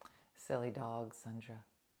 Silly dog, Sandra.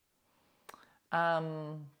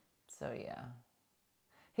 So, yeah.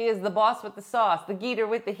 He is the boss with the sauce, the geeter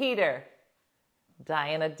with the heater.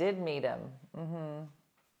 Diana did meet him.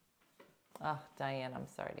 Oh, Diane, I'm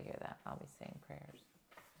sorry to hear that. I'll be saying prayers.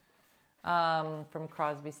 From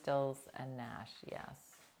Crosby, Stills, and Nash,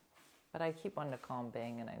 yes. But I keep wanting to call him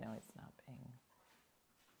Bing, and I know he's not Bing.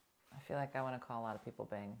 I feel like I want to call a lot of people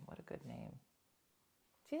Bing. What a good name.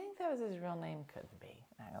 Do you think that was his real name? Couldn't be.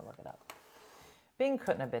 I'm going to look it up. Bing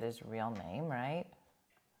couldn't have been his real name, right?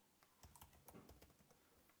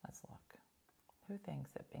 Let's look. Who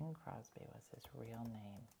thinks that Bing Crosby was his real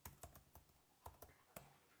name?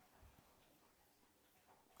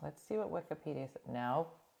 Let's see what Wikipedia says. No.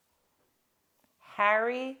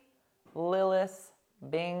 Harry Lillis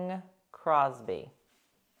Bing Crosby.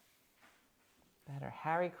 Better.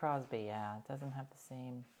 Harry Crosby, yeah. It doesn't have the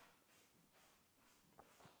same.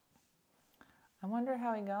 I wonder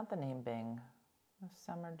how he got the name Bing.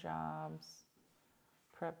 Summer jobs,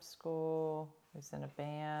 prep school, he was in a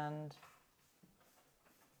band.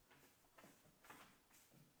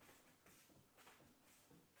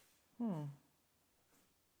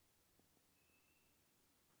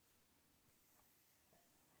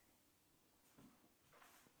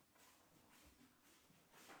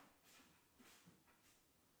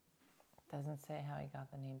 Doesn't say how he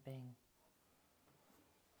got the name Bing.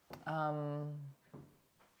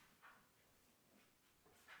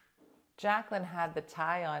 Jacqueline had the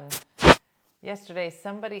tie on yesterday.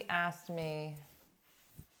 Somebody asked me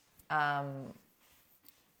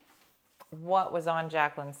what was on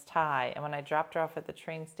Jacqueline's tie. And when I dropped her off at the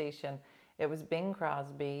train station, it was Bing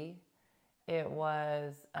Crosby. It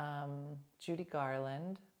was Judy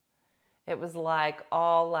Garland. It was like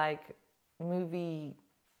all like movie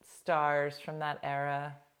stars from that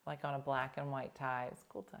era, like on a black and white tie. It was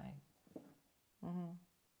a cool tie.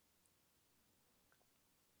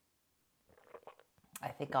 I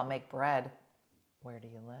think I'll make bread. Where do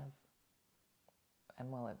you live?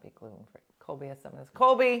 And will it be gluten-free? Colby has some of this.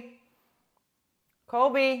 Colby!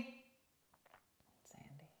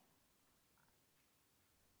 Sandy.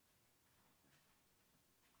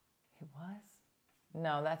 He was?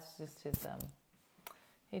 No, that's just his,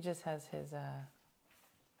 he just has his,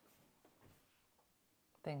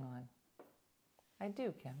 thing on. I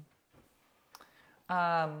do, Kim.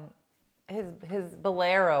 His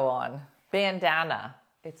bolero on. Bandana.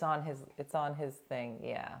 It's on his thing,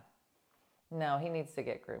 yeah. No, he needs to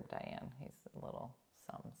get groomed, Diane. He's a little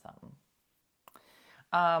something.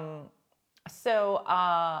 So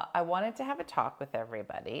I wanted to have a talk with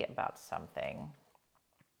everybody about something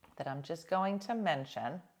that I'm just going to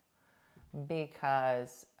mention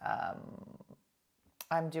because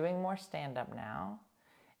I'm doing more stand-up now,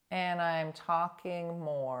 and I'm talking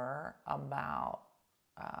more about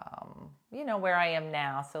where I am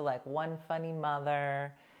now. So like One Funny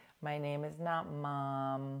Mother, My Name Is Not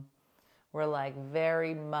Mom. We're like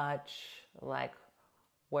very much like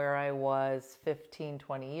where I was 15,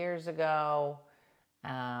 20 years ago.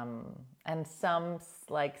 And some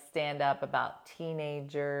like stand up about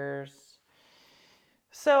teenagers.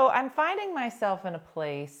 So I'm finding myself in a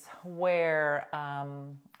place where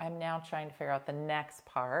I'm now trying to figure out the next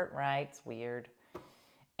part, right? It's weird.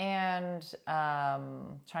 And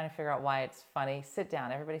trying to figure out why it's funny. Sit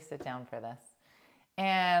down. Everybody sit down for this.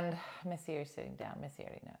 And Missy, you're sitting down. Missy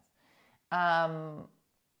already knows.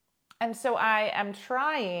 And so I am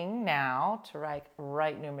trying now to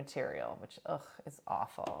write new material, which is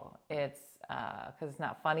awful. It's because it's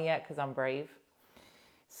not funny yet because I'm brave.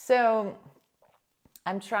 So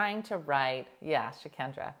I'm trying to write,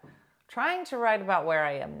 Shakendra, trying to write about where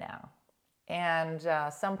I am now. And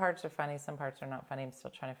some parts are funny, some parts are not funny. I'm still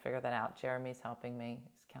trying to figure that out. Jeremy's helping me.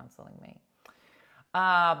 He's counseling me.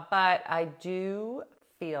 But I do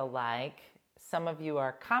feel like some of you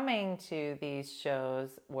are coming to these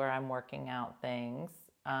shows where I'm working out things.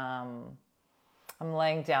 I'm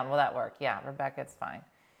laying down. Will that work? Yeah, Rebecca, it's fine.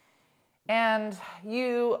 And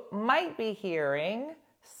you might be hearing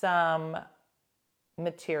some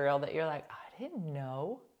material that you're like, I didn't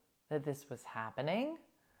know that this was happening.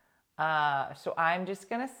 So I'm just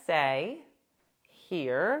going to say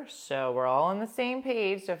here, so we're all on the same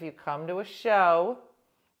page. So if you come to a show,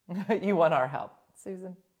 you want our help.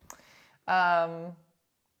 Susan? I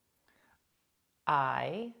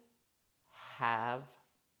have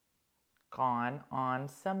gone on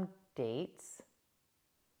some dates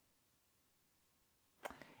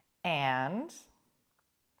and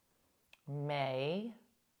may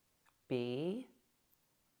be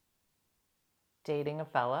dating a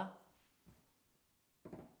fella.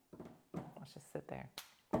 Let's just sit there.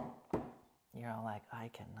 You're all like, I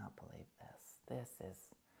cannot believe this.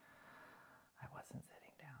 I wasn't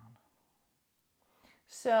sitting down.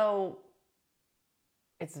 So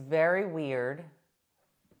it's very weird.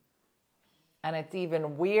 And it's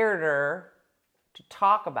even weirder to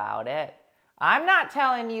talk about it. I'm not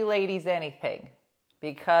telling you ladies anything.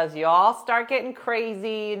 because you all start getting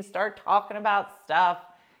crazy and start talking about stuff,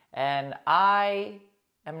 and I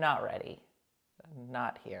am not ready. I'm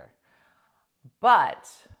not here. But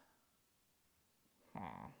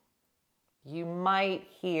you might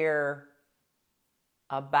hear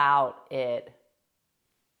about it.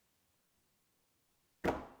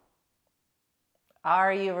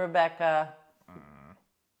 Are you, Rebecca?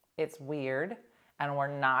 It's weird. And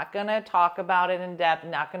we're not going to talk about it in depth.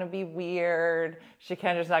 Not going to be weird.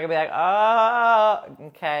 Shikendra's not going to be like, oh,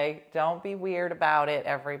 okay. Don't be weird about it,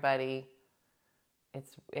 everybody.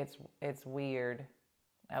 It's weird.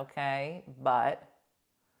 Okay? But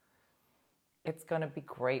it's going to be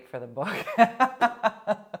great for the book.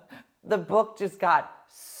 The book just got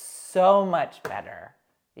so much better.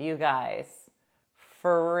 You guys.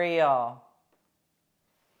 For real.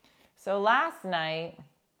 So last night,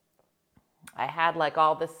 I had like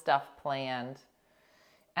all this stuff planned,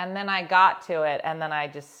 and then I got to it, and then I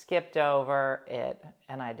just skipped over it,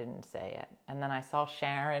 and I didn't say it. And then I saw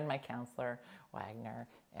Sharon, my counselor, Wagner,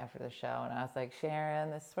 after the show, and I was like,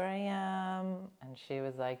 Sharon, this is where I am. And she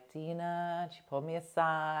was like, Dina, and she pulled me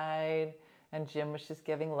aside, and Jim was just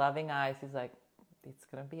giving loving eyes. He's like, it's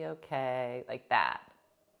gonna be okay, like that.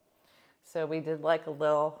 So we did like a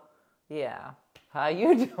little, yeah, how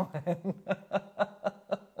you doing?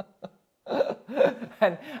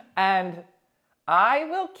 And I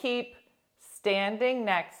will keep standing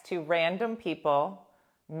next to random people,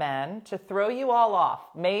 men, to throw you all off.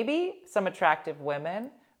 Maybe some attractive women,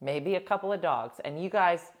 maybe a couple of dogs. And you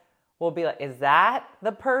guys will be like, is that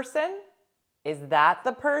the person? Is that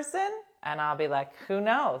the person? And I'll be like, who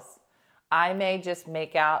knows? I may just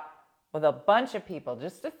make out with a bunch of people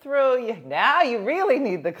just to throw you. Now you really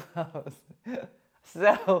need the clothes.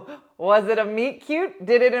 So, was it a meet cute?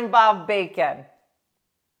 Did it involve bacon?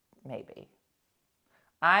 Maybe.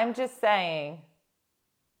 I'm just saying,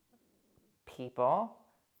 people,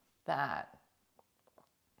 that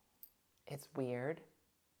it's weird,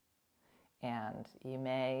 and you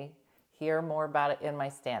may hear more about it in my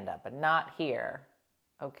stand-up, but not here,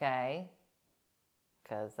 okay?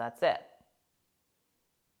 Because that's it.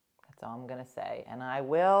 That's all I'm going to say. And I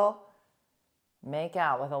will make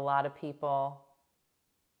out with a lot of people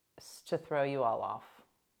to throw you all off.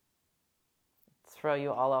 Throw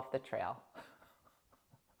you all off the trail.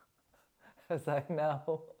 Because I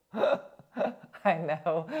know,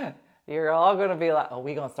 you're all going to be like, oh,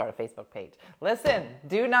 we're going to start a Facebook page. Listen,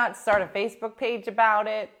 do not start a Facebook page about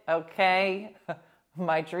it, okay?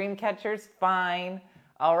 My dream catcher's fine.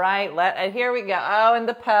 All right, here we go. Oh, and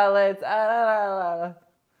the pellets.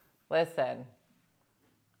 Listen,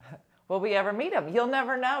 will we ever meet him? You'll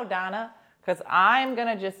never know, Donna, because I'm going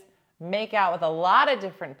to just make out with a lot of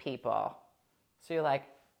different people. So you're like,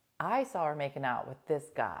 I saw her making out with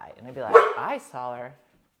this guy. And I'd be like, I saw her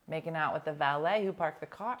making out with the valet who parked the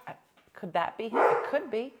car. Could that be him? It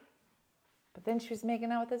could be. But then she was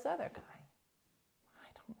making out with this other guy. I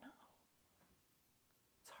don't know.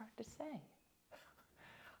 It's hard to say.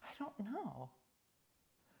 I don't know.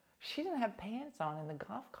 She didn't have pants on in the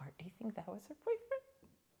golf cart. Do you think that was her boyfriend?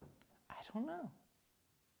 I don't know.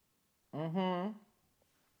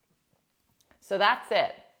 So that's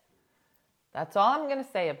it. That's all I'm going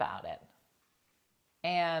to say about it.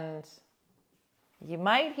 And you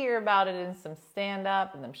might hear about it in some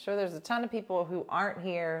stand-up, and I'm sure there's a ton of people who aren't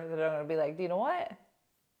here that are going to be like, do you know what?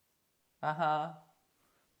 And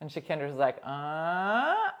Shikendra's like,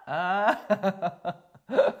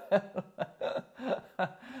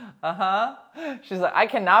 She's like, I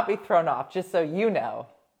cannot be thrown off, just so you know.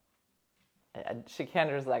 And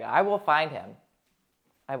Shikendra's like, I will find him.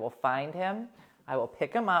 I will find him. I will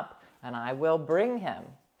pick him up. And I will bring him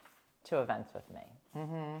to events with me.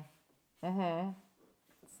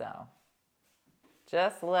 So,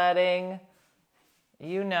 just letting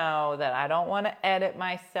you know that I don't want to edit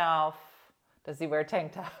myself. Does he wear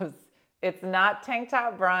tank tops? It's not tank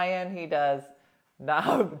top Brian. He does.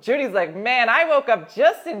 No, Judy's like, man, I woke up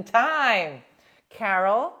just in time.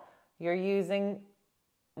 Carol, you're using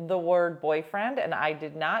the word boyfriend, and I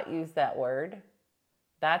did not use that word.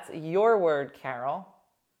 That's your word, Carol.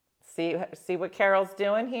 See what Carol's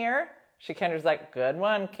doing here? Shikendra's like, good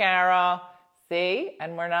one, Carol. See?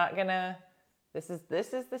 And we're not gonna, this is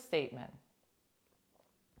the statement.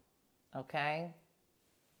 Okay?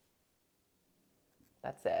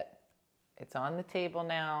 That's it. It's on the table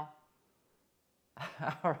now.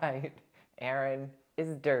 All right. Aaron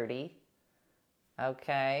is dirty.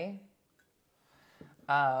 Okay.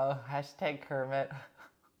 Hashtag Kermit.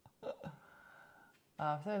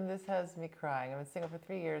 So this has me crying. I've been single for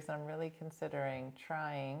 3 years, and I'm really considering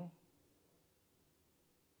trying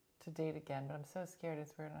to date again, but I'm so scared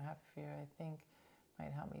it's weird and I have fear. I think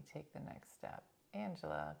might help me take the next step.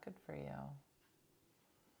 Angela, good for you.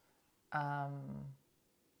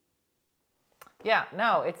 Yeah,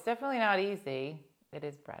 no, it's definitely not easy. It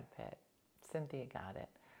is Brad Pitt. Cynthia got it.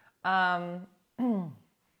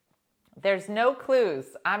 There's no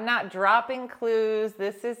clues. I'm not dropping clues.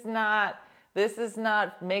 This is not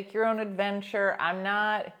make your own adventure.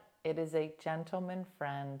 It is a gentleman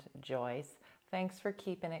friend, Joyce. Thanks for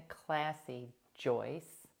keeping it classy,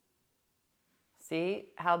 Joyce. See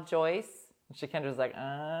how Joyce, Shikendra's like,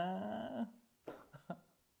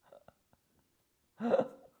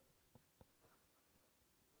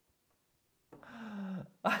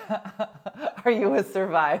 Are you a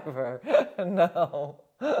survivor? No.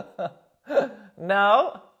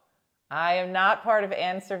 No, I am not part of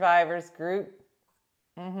Ann Survivor's group.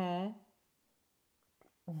 Look,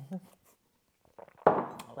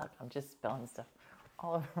 I'm just spilling stuff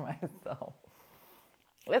all over myself.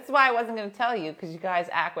 That's why I wasn't going to tell you, because you guys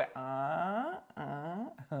act with,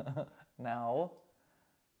 No.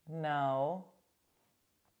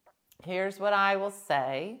 Here's what I will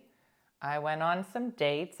say. I went on some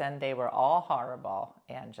dates and they were all horrible,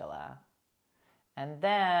 Angela. And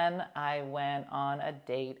then I went on a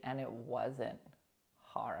date and it wasn't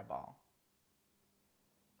horrible.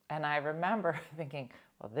 And I remember thinking,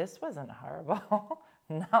 well, this wasn't horrible.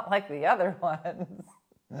 Not like the other ones.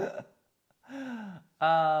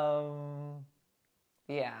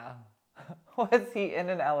 Yeah. Was he in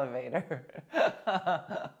an elevator?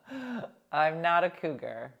 I'm not a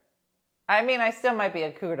cougar. I mean, I still might be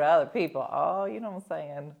a cougar to other people. Oh, you know what I'm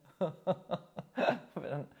saying?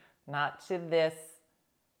 But not to this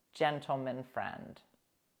gentleman friend.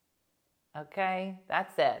 Okay,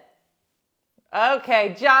 that's it.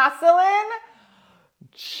 Okay, Jocelyn,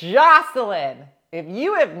 if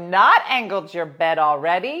you have not angled your bed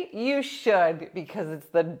already, you should, because it's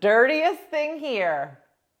the dirtiest thing here.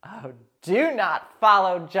 Oh, do not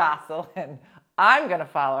follow Jocelyn. I'm going to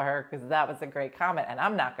follow her because that was a great comment and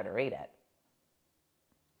I'm not going to read it.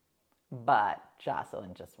 But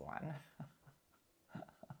Jocelyn just won.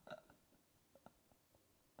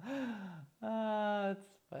 Oh, it's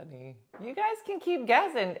funny. You guys can keep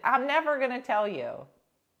guessing. I'm never going to tell you.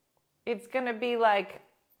 It's going to be like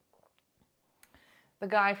the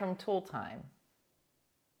guy from Tool Time.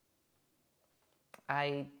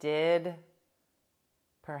 I did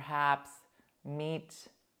perhaps meet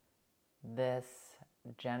this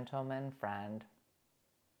gentleman friend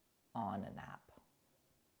on an app.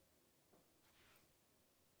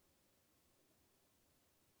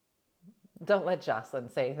 Don't let Jocelyn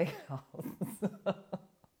say anything else.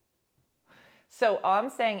 So all I'm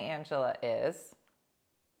saying, Angela, is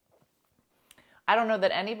I don't know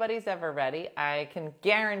that anybody's ever ready. I can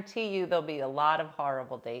guarantee you there'll be a lot of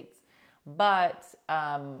horrible dates. But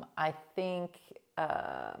I think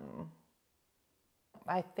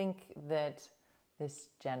that this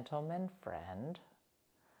gentleman friend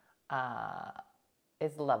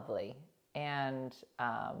is lovely. And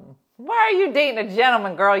why are you dating a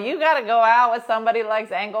gentleman, girl? You got to go out with somebody who likes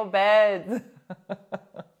angled beds.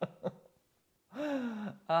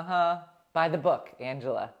 By the book,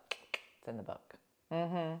 Angela. It's in the book.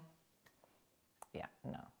 Yeah,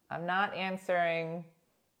 no. I'm not answering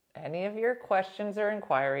any of your questions or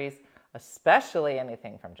inquiries, especially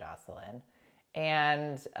anything from Jocelyn.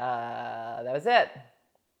 And that was it.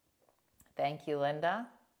 Thank you, Linda.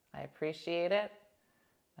 I appreciate it.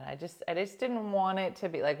 And I just didn't want it to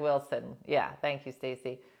be like Wilson. Yeah, thank you,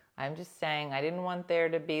 Stacy. I'm just saying I didn't want there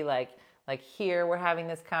to be like here we're having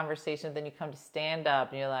this conversation, then you come to stand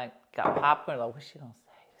up and you're like, got popcorn, like, what's she gonna say?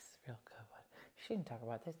 This is real good. She didn't talk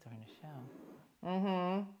about this during the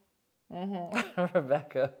show.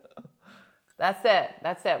 Rebecca. That's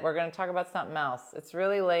it. We're gonna talk about something else. It's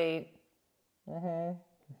really late.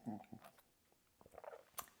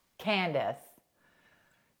 Candace,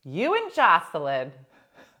 you and Jocelyn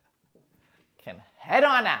can head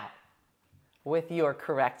on out with your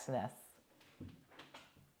correctness.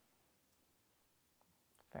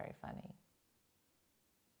 Very funny.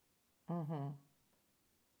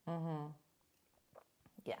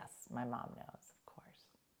 Yes, my mom knows, of course.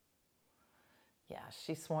 Yeah,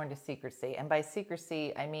 she's sworn to secrecy. And by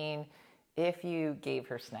secrecy, I mean, if you gave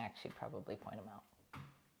her snacks, she'd probably point them out.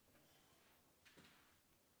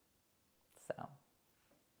 So,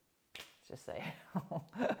 just say,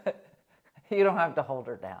 you don't have to hold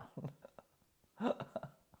her down.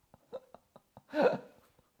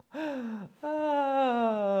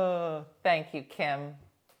 Oh, thank you, Kim.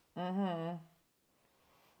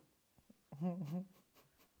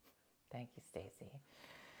 Thank you, Stacy.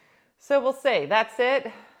 So we'll see. That's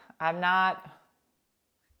it. I'm not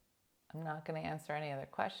going to answer any other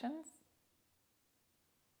questions.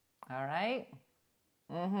 All right.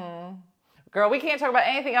 Girl, we can't talk about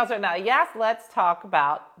anything else right now. Yes, let's talk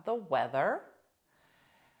about the weather.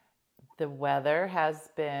 The weather has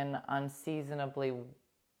been unseasonably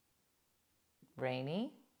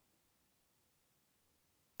rainy.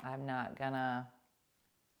 I'm not gonna,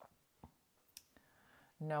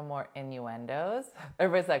 no more innuendos.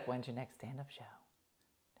 Everybody's like, when's your next stand-up show?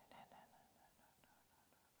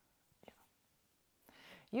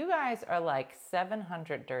 You guys are like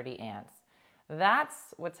 700 dirty ants.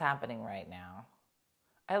 That's what's happening right now.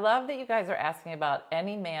 I love that you guys are asking about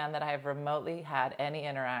any man that I have remotely had any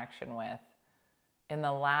interaction with in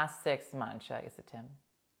the last 6 months. Is it Tim?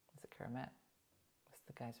 Is it Kermit? Is it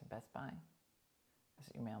the guys from Best Buy? Is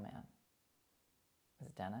it your mailman? Is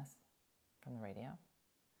it Dennis from the radio?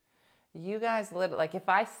 You guys like if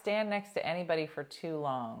I stand next to anybody for too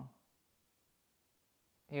long,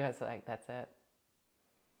 you guys are like, that's it.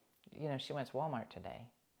 You know, she went to Walmart today.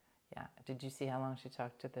 Yeah. Did you see how long she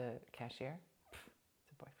talked to the cashier?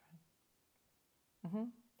 It's a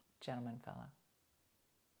boyfriend. Gentleman fella.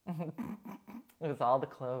 It was all the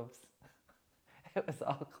cloves. It was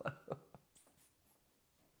all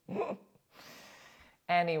cloves.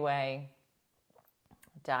 Anyway,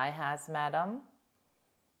 Di has met him,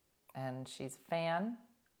 and she's a fan.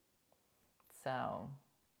 So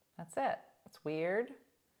that's it. It's weird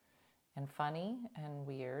and funny and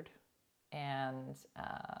weird. And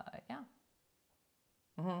yeah.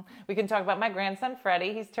 We can talk about my grandson,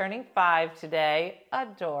 Freddie. He's turning 5 today.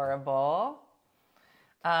 Adorable.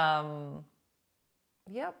 Yep.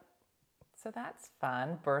 So that's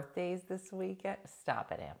fun. Birthdays this weekend.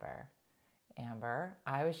 Stop it, Amber. Amber,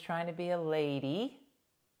 I was trying to be a lady.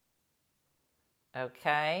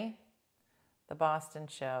 Okay. The Boston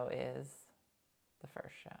show is the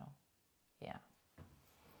first show. Yeah.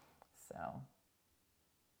 So,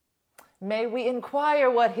 may we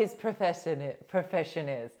inquire what his profession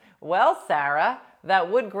is? Well, Sarah,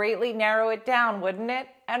 that would greatly narrow it down, wouldn't it?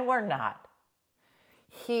 And we're not.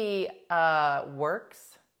 He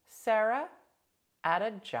works, Sarah, at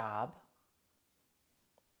a job.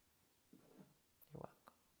 You're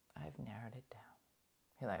welcome. I've narrowed it down.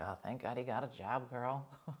 You're like, oh, thank God he got a job, girl.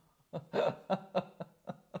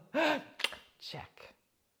 Check.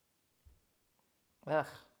 Ugh.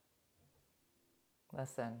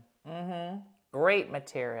 Listen. Great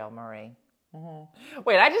material, Marie.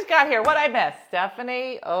 Wait, I just got here. What I missed?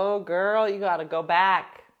 Stephanie? Oh, girl, you got to go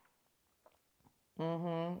back.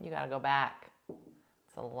 You got to go back.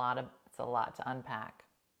 It's a lot to unpack.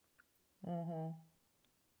 All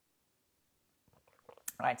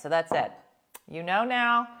right, so that's it. You know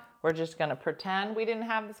now, we're just going to pretend we didn't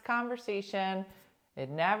have this conversation. It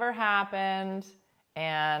never happened,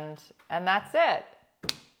 and that's it.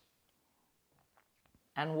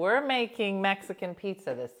 And we're making Mexican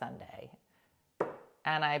pizza this Sunday.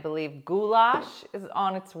 And I believe goulash is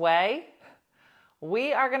on its way.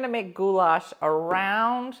 We are going to make goulash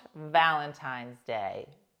around Valentine's Day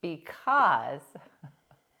because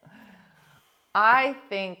I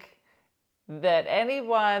think that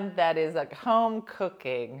anyone that is like home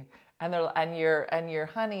cooking and your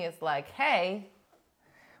honey is like, hey,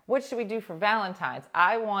 what should we do for Valentine's?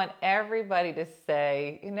 I want everybody to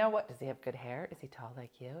say, you know what? Does he have good hair? Is he tall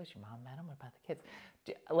like you? Is your mom met him? What about the kids?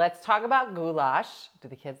 Let's talk about goulash. Do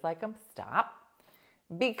the kids like them? Stop.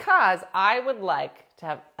 Because I would like to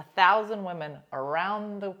have 1,000 women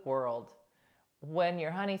around the world when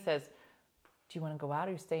your honey says, do you want to go out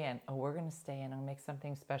or stay in? Oh, we're going to stay in. I'll make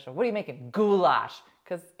something special. What are you making? Goulash.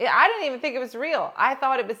 Because I didn't even think it was real. I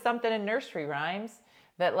thought it was something in nursery rhymes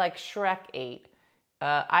that like Shrek ate.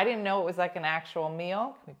 I didn't know it was like an actual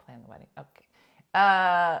meal. Can we plan the wedding? Okay.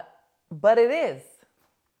 But it is.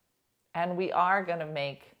 And we are going to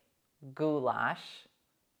make goulash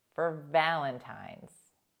for Valentine's.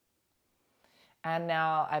 And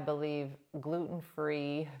now I believe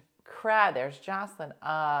gluten-free crab. There's Jocelyn.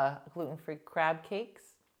 Gluten-free crab cakes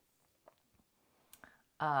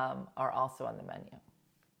are also on the menu.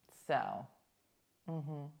 So,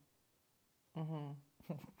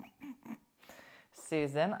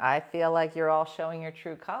 Susan, I feel like you're all showing your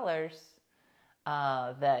true colors.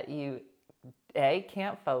 That you, A,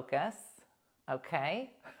 can't focus,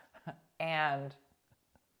 okay? And,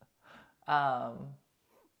 I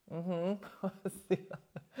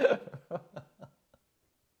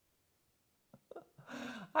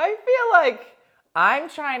feel like I'm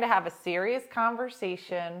trying to have a serious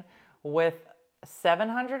conversation with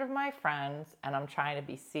 700 of my friends, and I'm trying to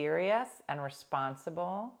be serious and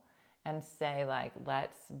responsible and say, like,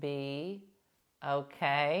 let's be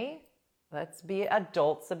Okay, let's be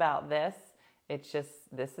adults about this. It's just,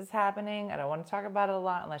 this is happening. I don't want to talk about it a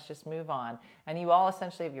lot, and let's just move on. And you all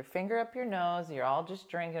essentially have your finger up your nose. You're all just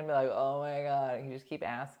drinking and be like, oh my God. And you just keep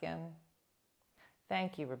asking.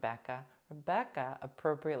 Thank you, Rebecca. Rebecca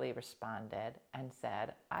appropriately responded and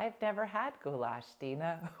said, I've never had goulash,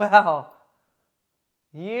 Dina. Well,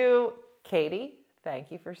 Katie,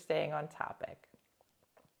 thank you for staying on topic.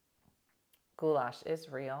 Goulash is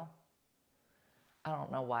real. I don't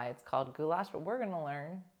know why it's called goulash, but we're going to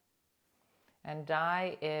learn. And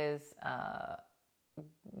Di is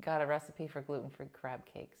got a recipe for gluten-free crab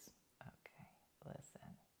cakes. Okay,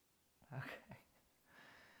 listen. Okay.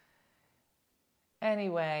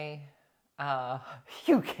 Anyway,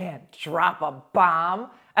 you can't drop a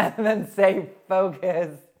bomb and then say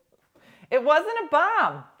focus. It wasn't a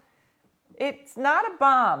bomb. It's not a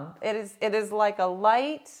bomb. It is like a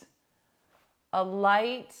light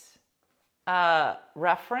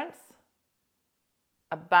reference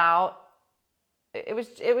about. It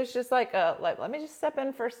was just like let me just step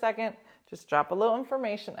in for a second, just drop a little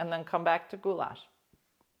information, and then come back to goulash.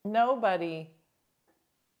 Nobody.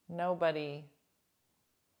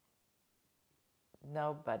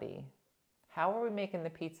 How are we making the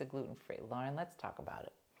pizza gluten-free? Lauren, let's talk about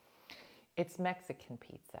it. It's Mexican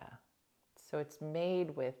pizza. So it's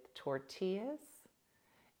made with tortillas,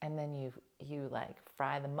 and then you like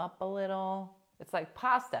fry them up a little. It's like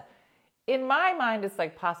pasta. In my mind, it's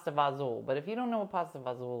like pasta vazul, but if you don't know what pasta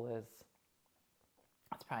vazul is,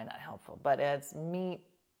 it's probably not helpful. But it's meat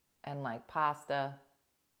and like pasta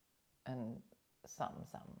and something.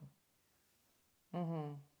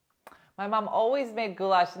 My mom always made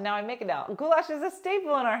goulash, and now I make it now. Goulash is a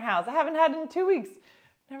staple in our house. I haven't had it in 2 weeks.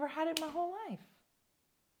 Never had it my whole life.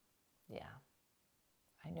 Yeah.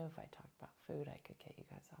 I knew if I talked about food, I could get you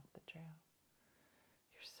guys off the trail.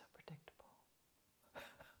 You're so predictable.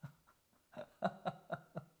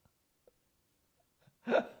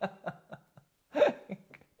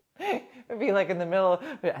 It'd be like in the middle,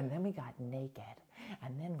 and then we got naked,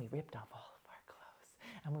 and then we ripped off all of our clothes,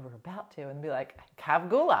 and we were about to, and be like, have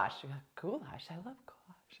goulash. You're like, goulash? I love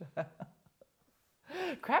goulash.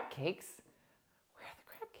 Crab cakes? Where are the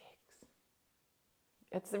crab cakes?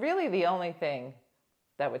 It's really the only thing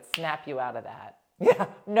that would snap you out of that. Yeah,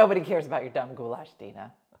 nobody cares about your dumb goulash,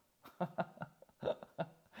 Dina.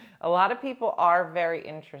 A lot of people are very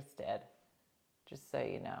interested, just so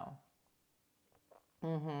you know.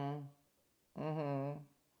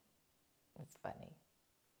 It's funny.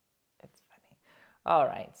 All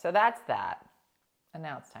right, so that's that. And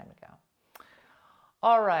now it's time to go.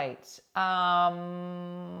 All right.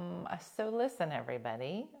 So listen,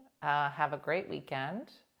 everybody. Have a great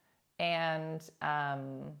weekend. And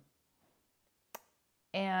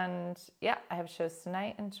yeah, I have shows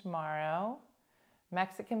tonight and tomorrow.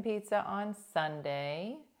 Mexican pizza on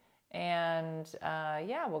Sunday. And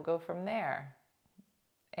yeah, we'll go from there.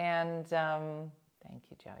 And thank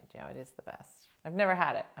you, Joey Joe. It is the best. I've never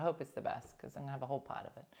had it. I hope it's the best because I'm going to have a whole pot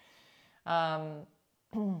of it.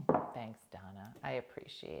 Thanks, Donna. I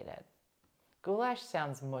appreciate it. Goulash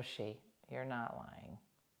sounds mushy. You're not lying.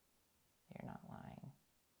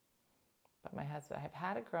 But my husband, I've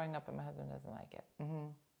had it growing up, and my husband doesn't like it.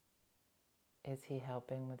 Is he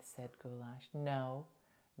helping with said goulash? No.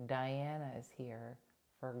 Diana is here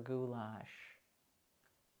for goulash.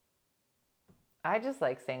 I just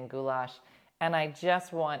like saying goulash, and I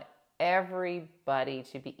just want everybody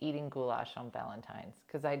to be eating goulash on Valentine's,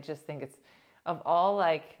 because I just think it's, of all,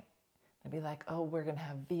 like, I'd be like, oh, we're going to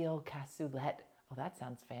have veal cassoulet. Oh, that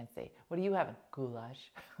sounds fancy. What are you having?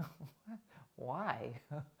 Goulash. Why?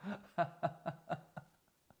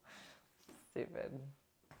 Stupid.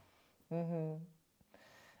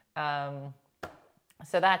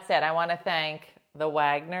 So that said, I want to thank the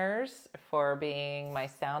Wagners for being my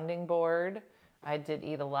sounding board. I did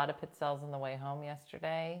eat a lot of pizzelles on the way home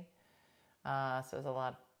yesterday. So it was a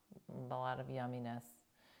lot of yumminess.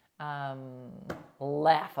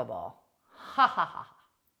 Laughable. Ha ha ha.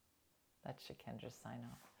 That should Kendra sign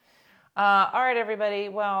off. All right, everybody.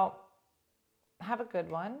 Well, have a good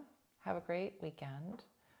one. Have a great weekend.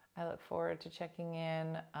 I look forward to checking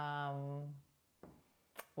in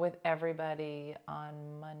with everybody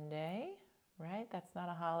on Monday, right? That's not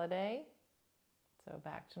a holiday. So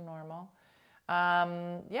back to normal.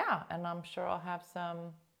 Yeah, and I'm sure I'll have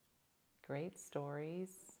some great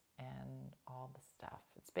stories and all the stuff.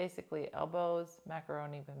 It's basically elbows,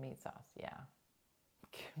 macaroni with meat sauce. Yeah.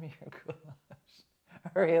 Give me your goulash.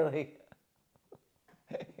 Really?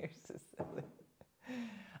 You're so silly.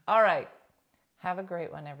 All right. Have a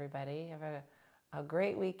great one, everybody. Have a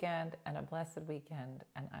great weekend and a blessed weekend,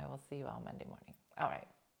 and I will see you all Monday morning. All right.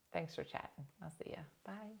 Thanks for chatting. I'll see you.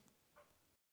 Bye.